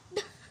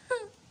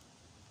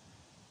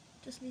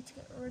 Just need to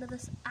get rid of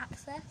this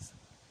excess.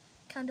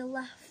 Kind of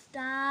left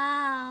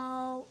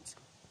out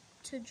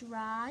to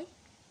dry.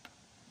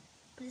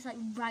 But it's like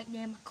right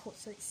near my cut,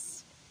 so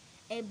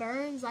it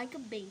burns like a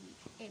bee.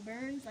 It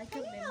burns like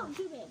Can a you bee. not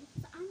do it?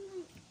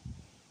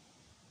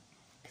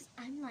 Because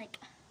I'm like...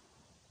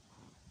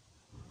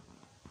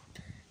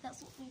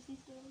 That's what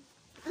Lucy's doing.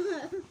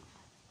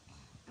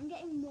 I'm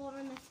getting more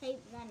on the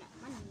tape than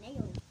my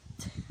nails.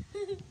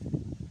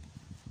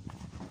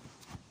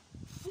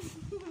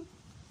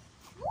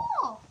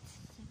 What?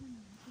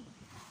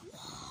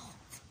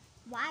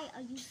 Why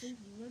are you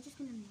sleeping? You're just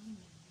gonna know me.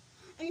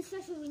 And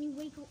especially when you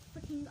wake up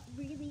freaking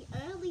really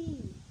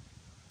early.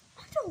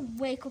 I don't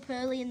wake up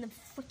early in the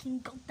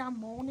freaking goddamn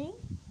morning.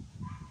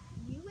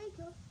 You wake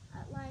up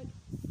at like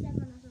 7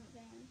 or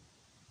something.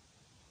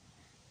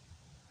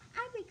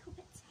 I wake up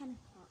at 10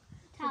 o'clock.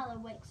 Tyler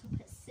wakes up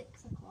at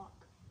 6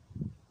 o'clock.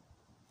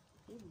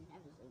 He's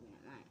never sleeping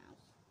at my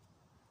house.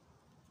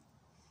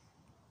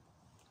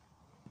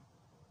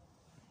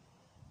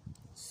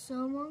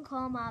 Someone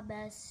call my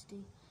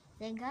bestie.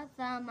 Think I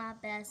found my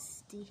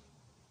bestie.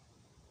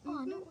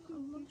 Oh, no, I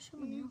want to show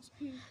my nails.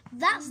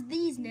 That's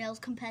these nails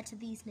compared to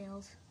these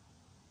nails.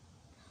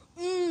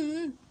 I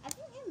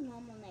think your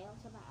normal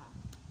nails are better.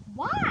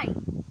 Why?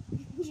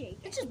 Jake.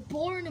 It's just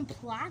boring and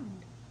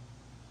planned.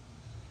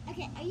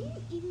 Okay, are you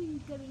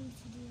even going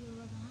to do your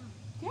rubber hand?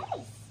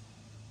 Yes.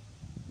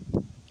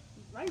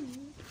 Right.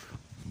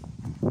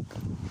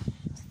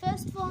 So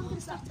first of all, I'm going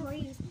to start to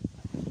Breathe.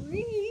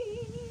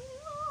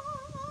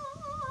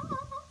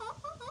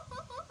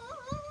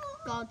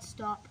 God,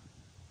 stop.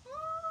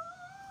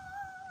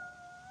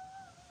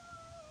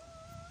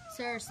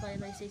 Seriously,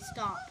 Lucy,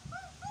 stop.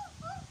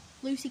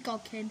 Lucy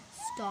Godkin,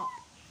 stop.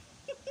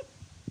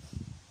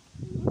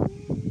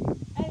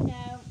 Oh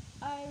no.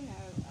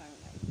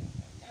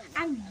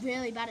 I'm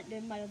really bad at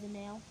doing my other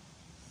nail.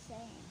 Same.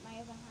 My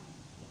other hand.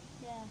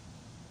 Yeah.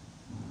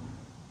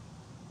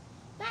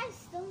 That is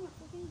still not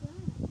looking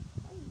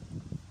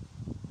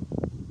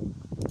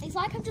good. It's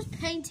like I'm just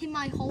painting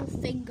my whole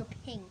finger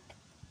pink.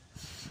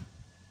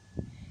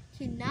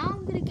 Okay, now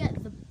I'm gonna get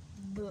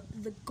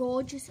the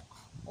gorgeous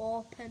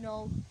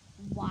Orpinol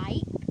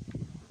wipe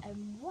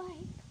and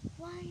wipe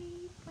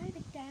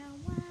it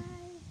down,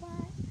 wipe.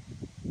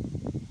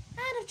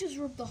 And I've just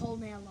rubbed the whole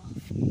nail off.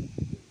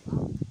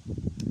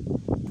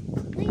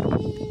 Clean,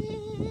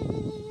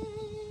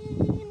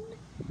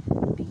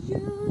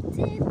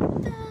 beautiful.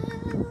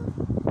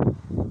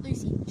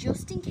 Lucy,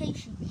 just in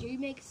case you do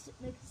make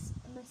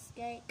a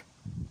mistake.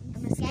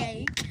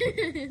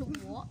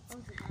 What?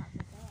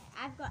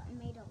 I've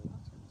made a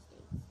lot of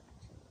mistakes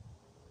actually.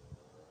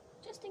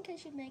 Just in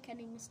case you make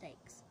any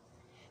mistakes.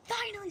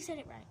 Finally said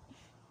it right.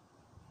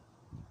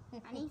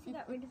 I need to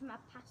get rid of my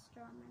pasta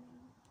on my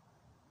name.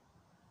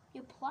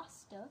 Your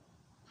plaster?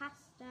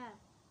 Pasta.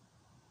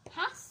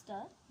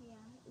 Pasta? Yeah,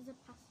 there's a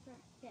pasta,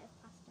 bit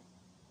of pasta.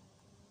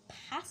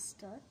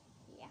 Pasta?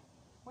 Yeah.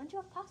 When do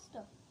you have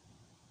pasta?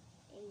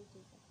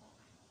 Ages ago.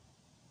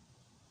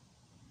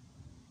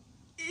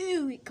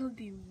 Ew, it could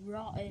be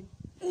rotten.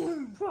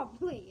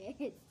 Probably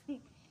is.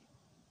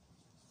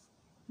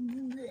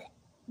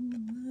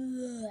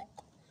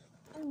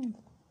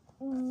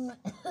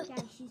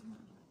 Guys, she's not.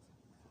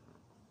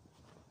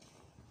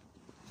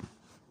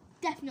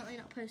 Definitely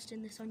not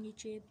posting this on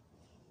YouTube.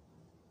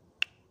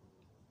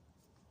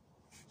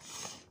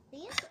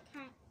 These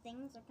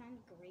things are kind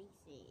of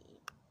greasy.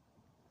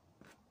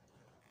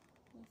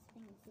 These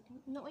things, they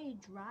don't Not when you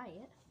dry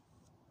it.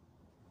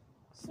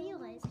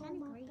 feel it. It's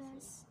kind of greasy.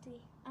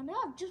 Bestie. I know,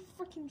 I've just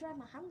freaking dried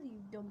my hands,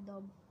 you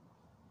dum-dum.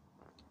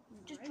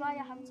 Just dry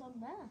your hands on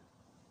there.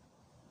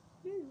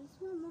 This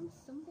is my mum's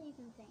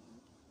sunbathing thing.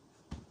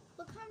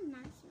 Look how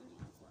nice my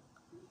nails look.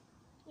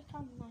 Look how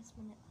nice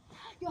minute.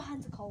 Your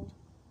hands are cold.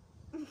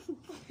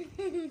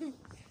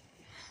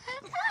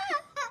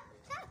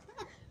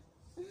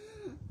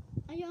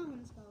 Are your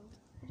hands cold?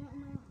 I don't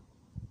know.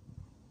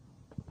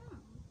 Oh.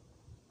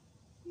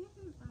 Your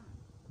hands bad.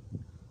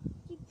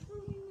 You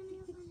ruined my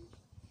nail polish.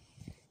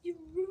 You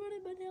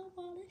ruined my nail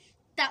polish.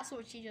 That's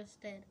what she just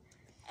did.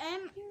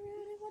 You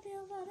ruined my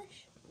nail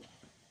polish.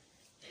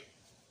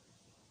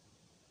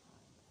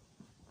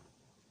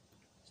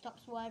 Stop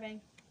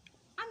swearing.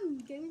 I'm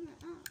doing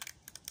that now.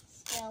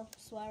 Still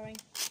swearing.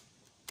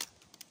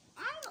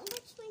 I'm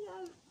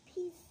literally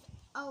peace.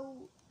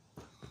 Oh,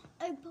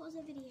 pause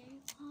the video.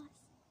 Pause.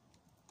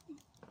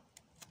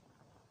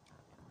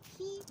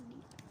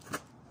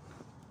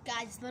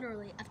 Guys,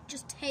 literally, I've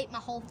just taped my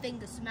whole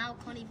finger, so now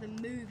I can't even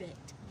move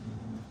it.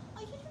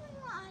 Are you doing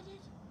what I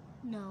did?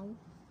 No.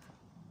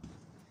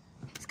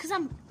 It's because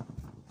I'm...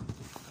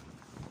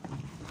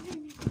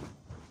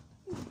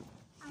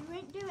 I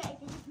won't do it again.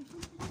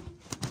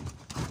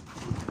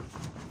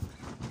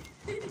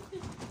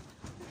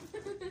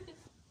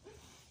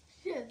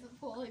 Shit, I'm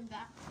falling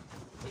back.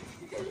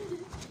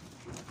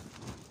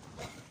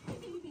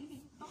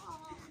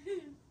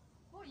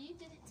 Oh, you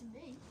did it to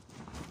me.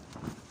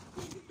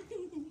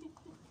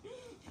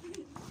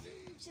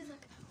 She's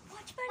like,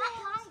 watch my That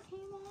nails. light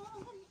came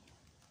on.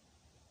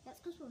 That's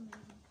because we're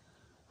moving.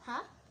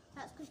 Huh?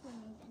 That's because we're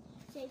moving.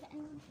 So if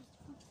anyone tries to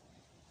come,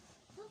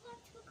 the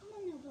lights will come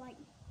on. They'll be like,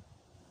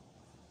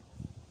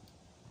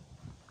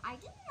 I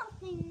did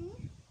nothing.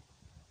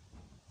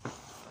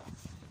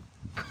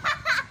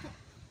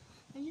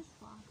 I just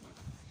laughing.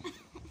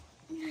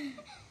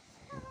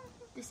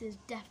 This is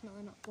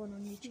definitely not fun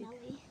on YouTube.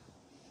 Smelly.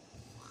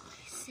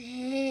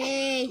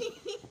 See?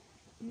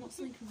 I'm not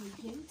sleeping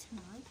with you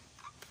tonight.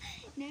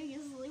 No,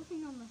 you're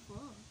sleeping on the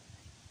floor.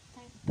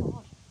 Thank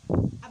God.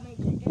 I made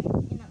that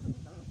joke. You're not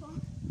sleeping on the floor.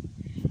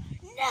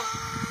 No!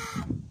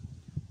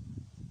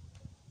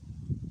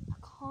 I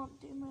can't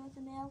do my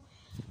other nail.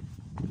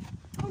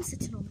 I'm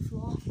sitting on the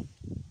floor.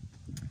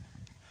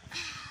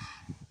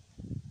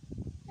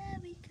 There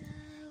we go.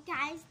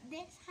 Guys,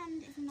 this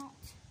hand is not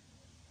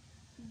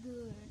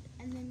good.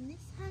 And then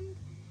this hand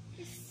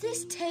is...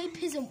 This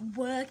tape isn't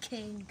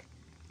working.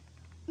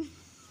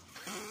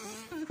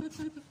 That's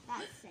so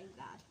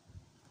bad.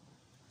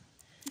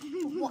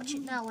 Watch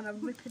it now. When I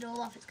rip it all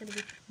off, it's going to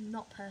be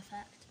not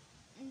perfect.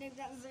 No,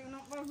 that's so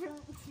not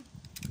perfect.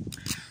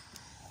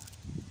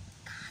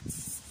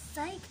 God's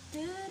sake,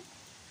 dude.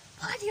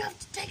 Why do you have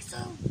to take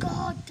so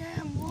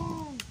goddamn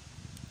long?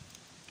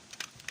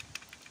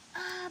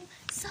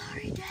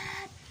 Sorry,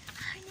 Dad.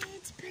 I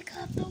need to pick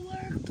up the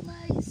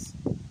workplace.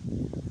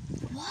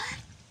 What?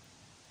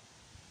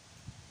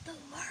 The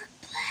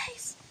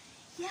workplace?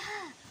 Yeah,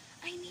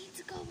 I need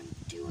to go and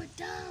do a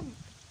dump.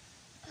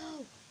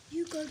 Oh,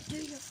 you go do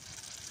your...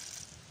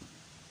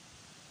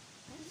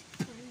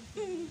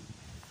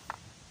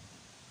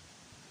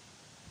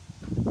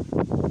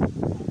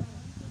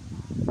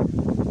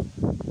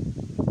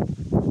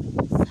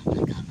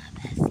 Someone got my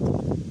best.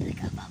 Pick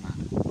up, Mama.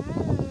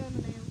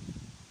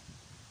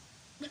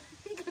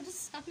 That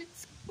just sounded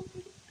so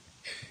weird.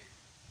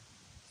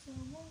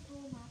 Someone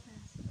got my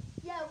best.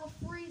 Yeah, we're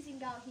freezing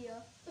out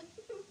here.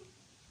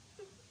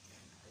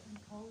 I'm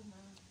cold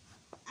now.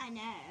 I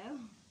know.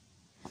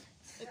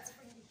 It's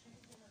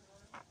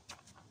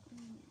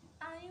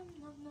I am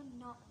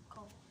not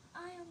cold.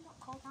 I am not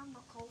cold. I'm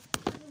not cold.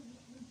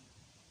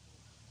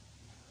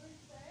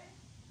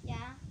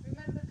 yeah.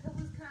 Remember,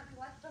 pillows can't be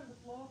left on the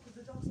floor because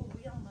the dogs will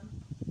wee on them.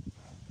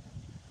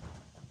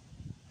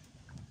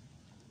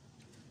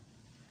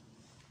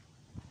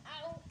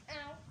 Ow,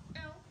 ow,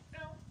 ow,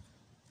 ow.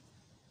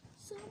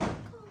 Someone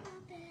call my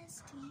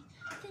bestie.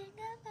 Think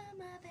I found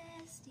my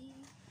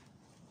bestie.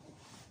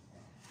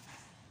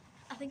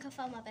 I think I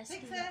found my bestie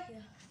Fix right it.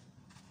 here.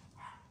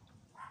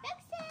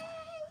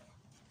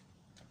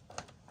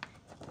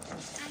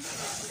 I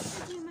just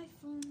have to do my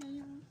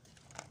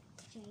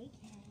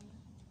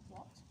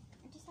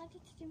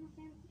decided to do my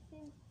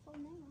full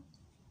name.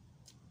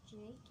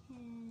 JK.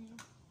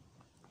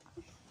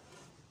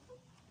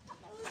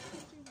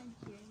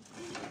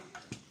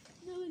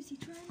 No, Lucy,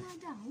 try and lie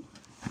down.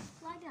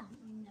 Lie down.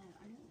 No,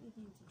 I don't really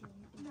need to do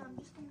anything. No, I'm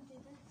just going to do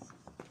this.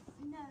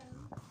 No.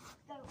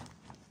 Go.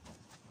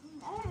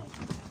 No.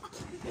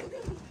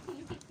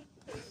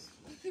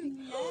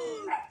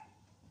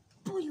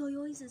 Boy, your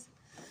noises.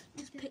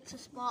 Just picked a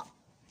spot.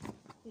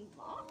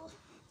 What?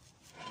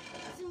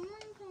 Someone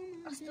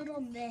come I stood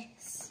on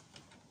this.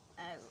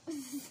 Oh.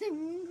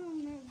 Someone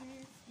come at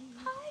this.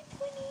 Hi,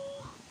 Bunny.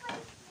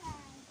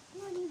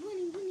 Bunny,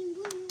 bunny, bunny,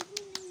 bunny,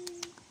 bunny.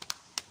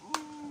 Aww.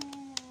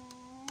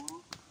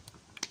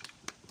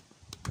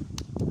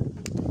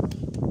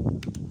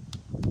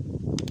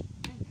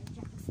 Okay,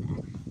 Jack's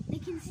there. They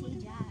can see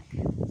Jack.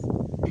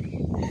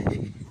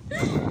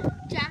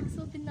 Jack's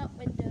up in that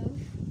window.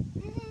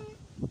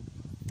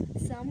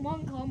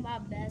 Someone call my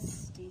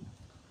bestie.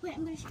 Wait,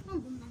 I'm gonna show my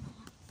mum now.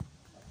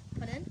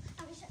 Pardon?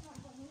 I'm gonna show my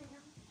mum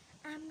now.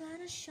 I'm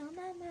gonna show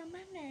my mama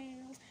my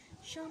nails.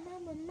 Show my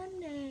mama my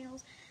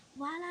nails.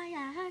 While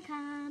I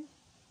can.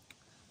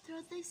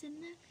 Throw this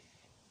in there.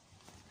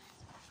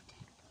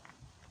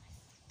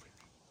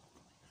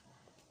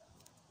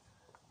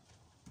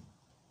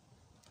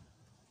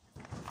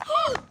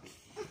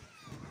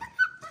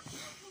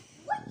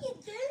 What are you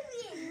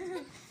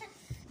doing?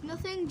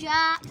 Nothing,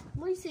 Jack.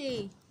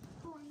 Lucy.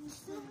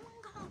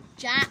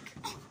 Jack.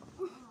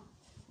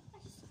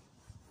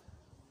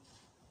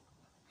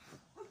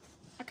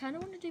 I kind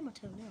of want to do my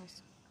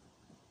toenails.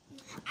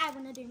 I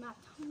wanna do my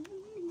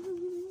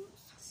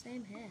toenails.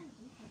 Same here.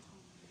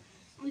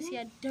 Lucy,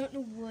 I don't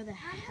know where the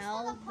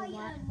hell the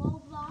white...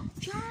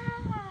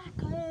 Jack!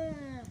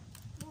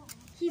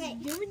 He's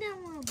Wait. doing that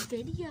on a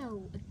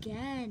video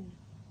again.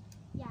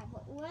 Yeah,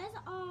 but where's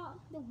all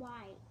the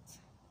white?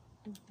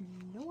 I have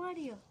no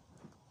idea.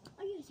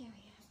 Are you serious?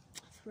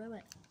 Throw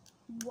it.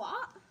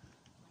 What?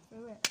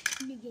 Throw it.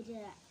 No, you did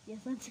it.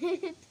 Yes, I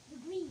did. The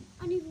green.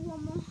 I need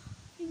one more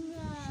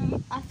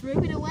finger. I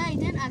threw it away,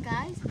 didn't I,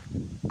 guys?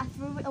 I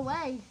threw it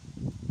away.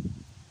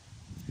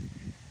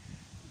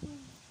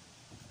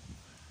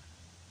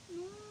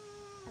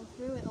 I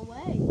threw it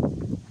away.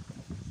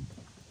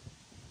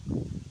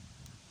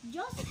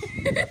 Just.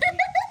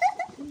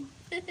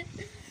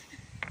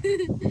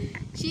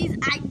 She's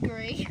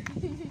angry.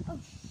 Oh,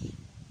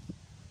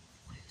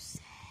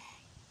 Lucy.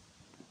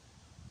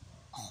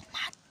 Oh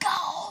my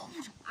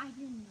god. I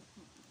didn't.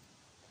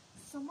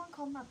 Someone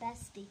called my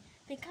bestie.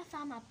 Think I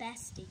found my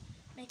bestie.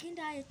 Making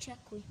diet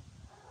check with.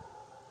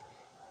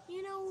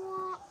 You know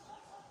what?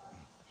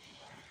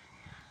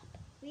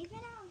 We've been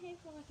out here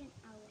for like an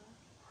hour.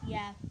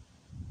 Yeah.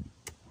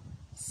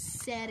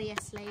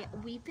 Seriously,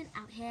 we've been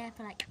out here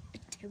for like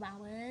 2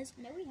 hours.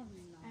 No, we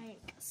haven't.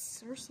 Like,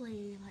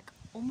 seriously, like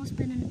almost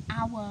been an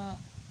hour.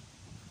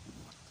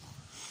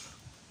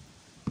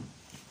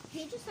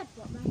 He just said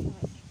what my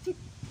head.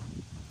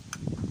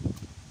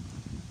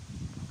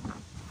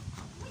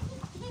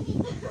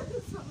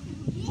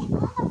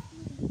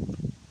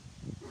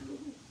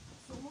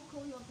 Someone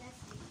call your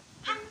bestie.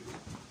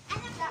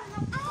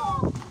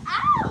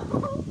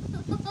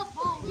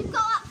 You've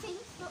got that thing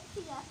stuck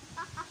here.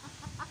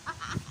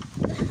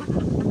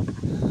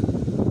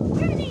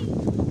 Really?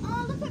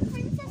 Oh, look at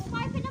Princess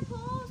wiping her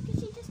paws because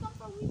she just got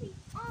for a wee.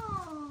 Oh.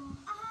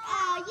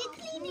 Oh, you're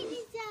cleaning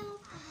yourself.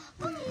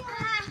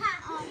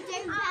 Oh,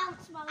 don't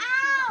bounce while it's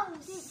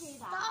don't do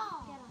that.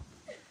 Stop.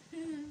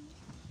 Get up.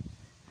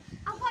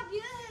 I'll grab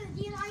you. Do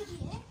you like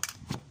it?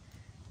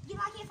 Do you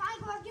like it if I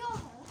grab your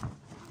hair?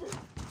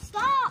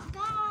 Stop,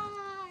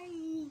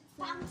 guys.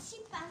 Bouncy,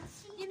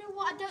 bouncy. You know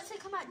what? I don't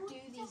think I might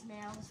do these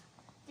nails.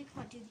 I think I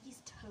might do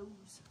these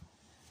toes.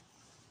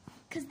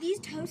 Because these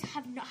toes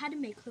have not had a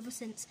makeover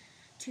since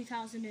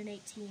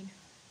 2018.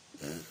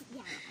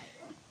 Yeah.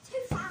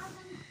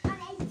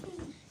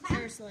 2018.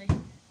 Seriously.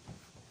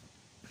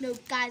 No,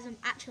 guys, I'm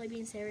actually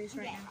being serious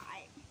right now.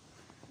 Right.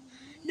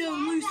 No,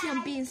 Lucy,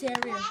 I'm being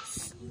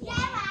serious. Yeah,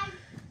 right.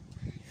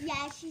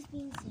 Yeah, she's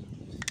being serious.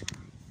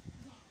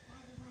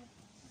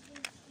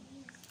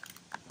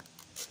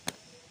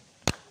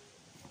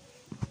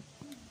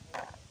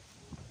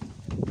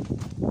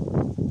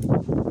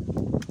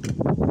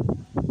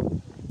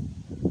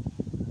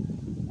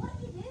 What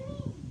are you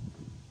doing?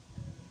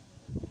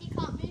 He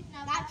can't move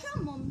now. That's your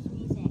mum's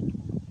music.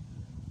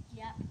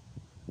 Yep.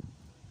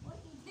 What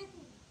are you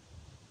doing?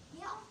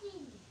 Get off me.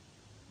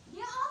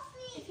 Get off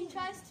me. If he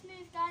tries to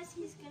move, guys,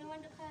 he's going to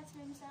end up hurting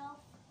himself.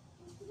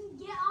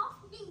 Get off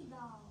me,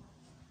 though.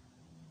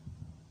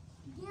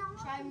 Get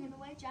off Try me. running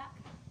away, Jack.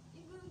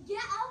 Get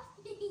off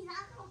me.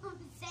 That's what I'm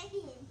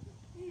saying.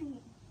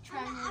 Try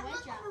running I'm away,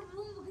 not Jack. gonna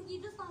run because you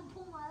just don't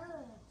pull my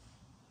hair.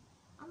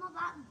 I'm not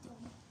that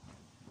dumb.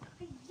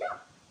 Yeah.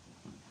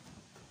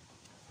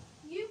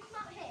 You come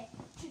out here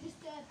to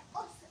disturb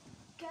us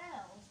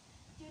girls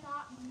doing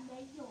our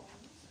nails.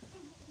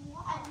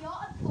 What? And you're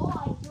a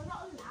boy. You're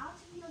not allowed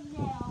to do your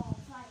nails.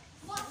 Like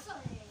what?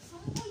 Sorry.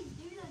 Some boys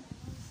do their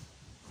nails.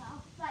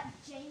 Like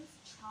James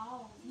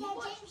Charles. Yeah,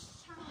 What? James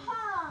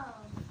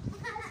Charles.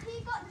 Has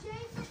he got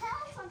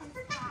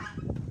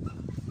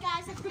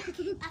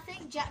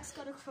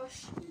got a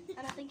crush,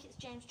 and I think it's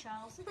James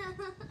Charles.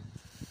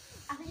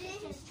 I think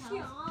it's James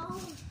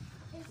Charles.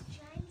 Is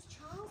James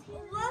Charles here?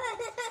 Oh,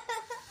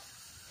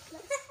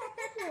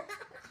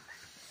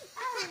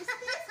 it's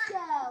this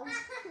girl.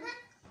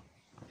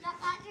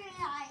 That's actually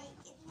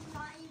like, it's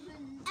not even...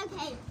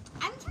 Okay,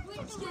 I'm trying to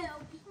Which think girl?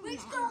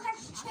 Which girl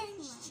has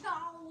changed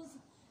Charles?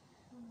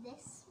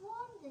 This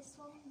one, this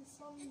one, this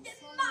one,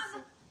 this one.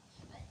 Mum!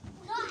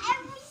 Not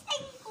every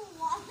single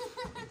one.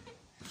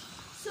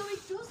 So he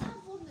does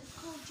have one that's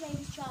called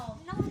James Charles.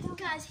 No, I don't.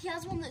 Guys, he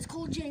has one that's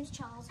called James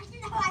Charles. No,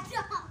 I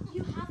don't.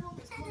 You have one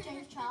that's called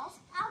James Charles.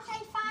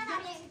 Okay, fine,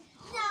 I do.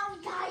 No,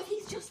 Guys,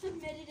 he's just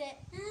admitted it.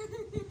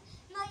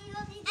 No, you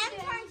don't need to I'm do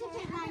trying to it.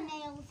 pick my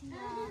nails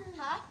here.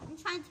 Huh? I'm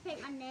trying to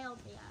pick my nails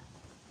here.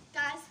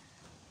 Guys,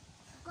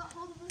 I've got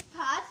hold of this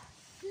pad,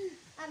 and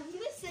I'm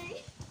gonna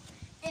see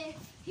if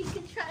he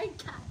can try and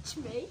catch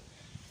me.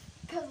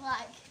 Cause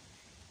like,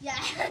 yeah.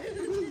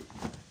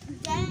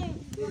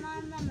 Don't run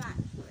on the mattress.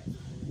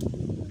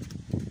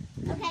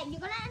 Okay, you're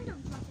gonna end up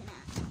dropping it.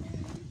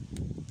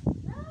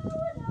 No,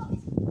 we're not.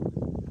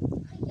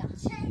 Hiya.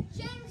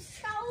 James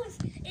Charles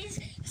is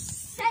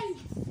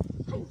safe.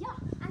 Hiya.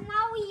 And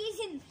now we're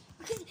using,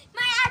 because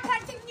my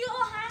iPad's in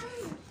your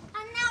hands,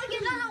 and now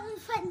you're not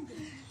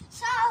offended.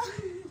 So,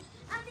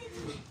 I need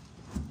to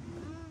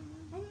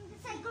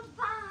say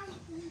goodbye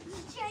to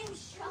James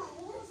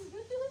Charles.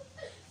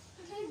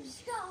 James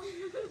Charles.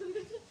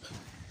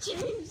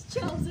 James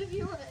Charles, if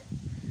you were.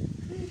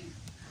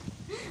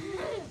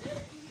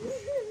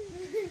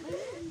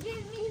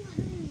 Give me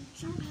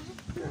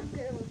I'm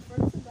gonna in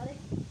front of somebody.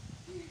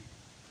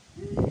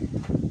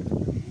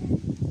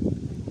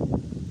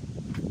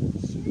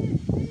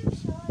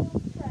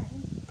 child friend.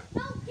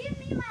 No, give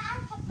me my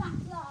iPad back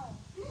though.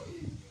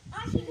 I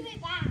should give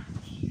it back.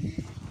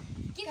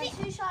 Give Guess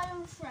it who's shy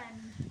on friend?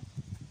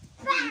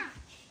 back.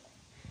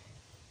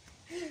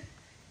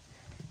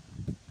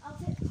 I'll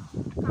take.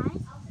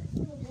 Guys, I'll take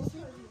some of the water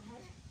over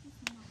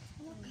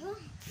your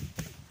head.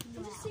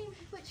 I'm just seeing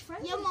which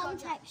friend your you've mum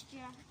got, Jack. texted you.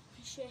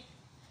 She.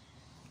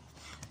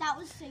 That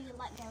was so you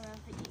let go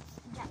of it.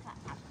 Jack that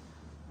up.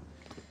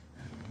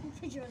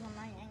 Because you was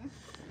annoying.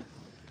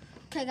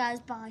 Okay, guys,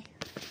 bye.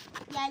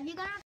 Yeah, you're gonna have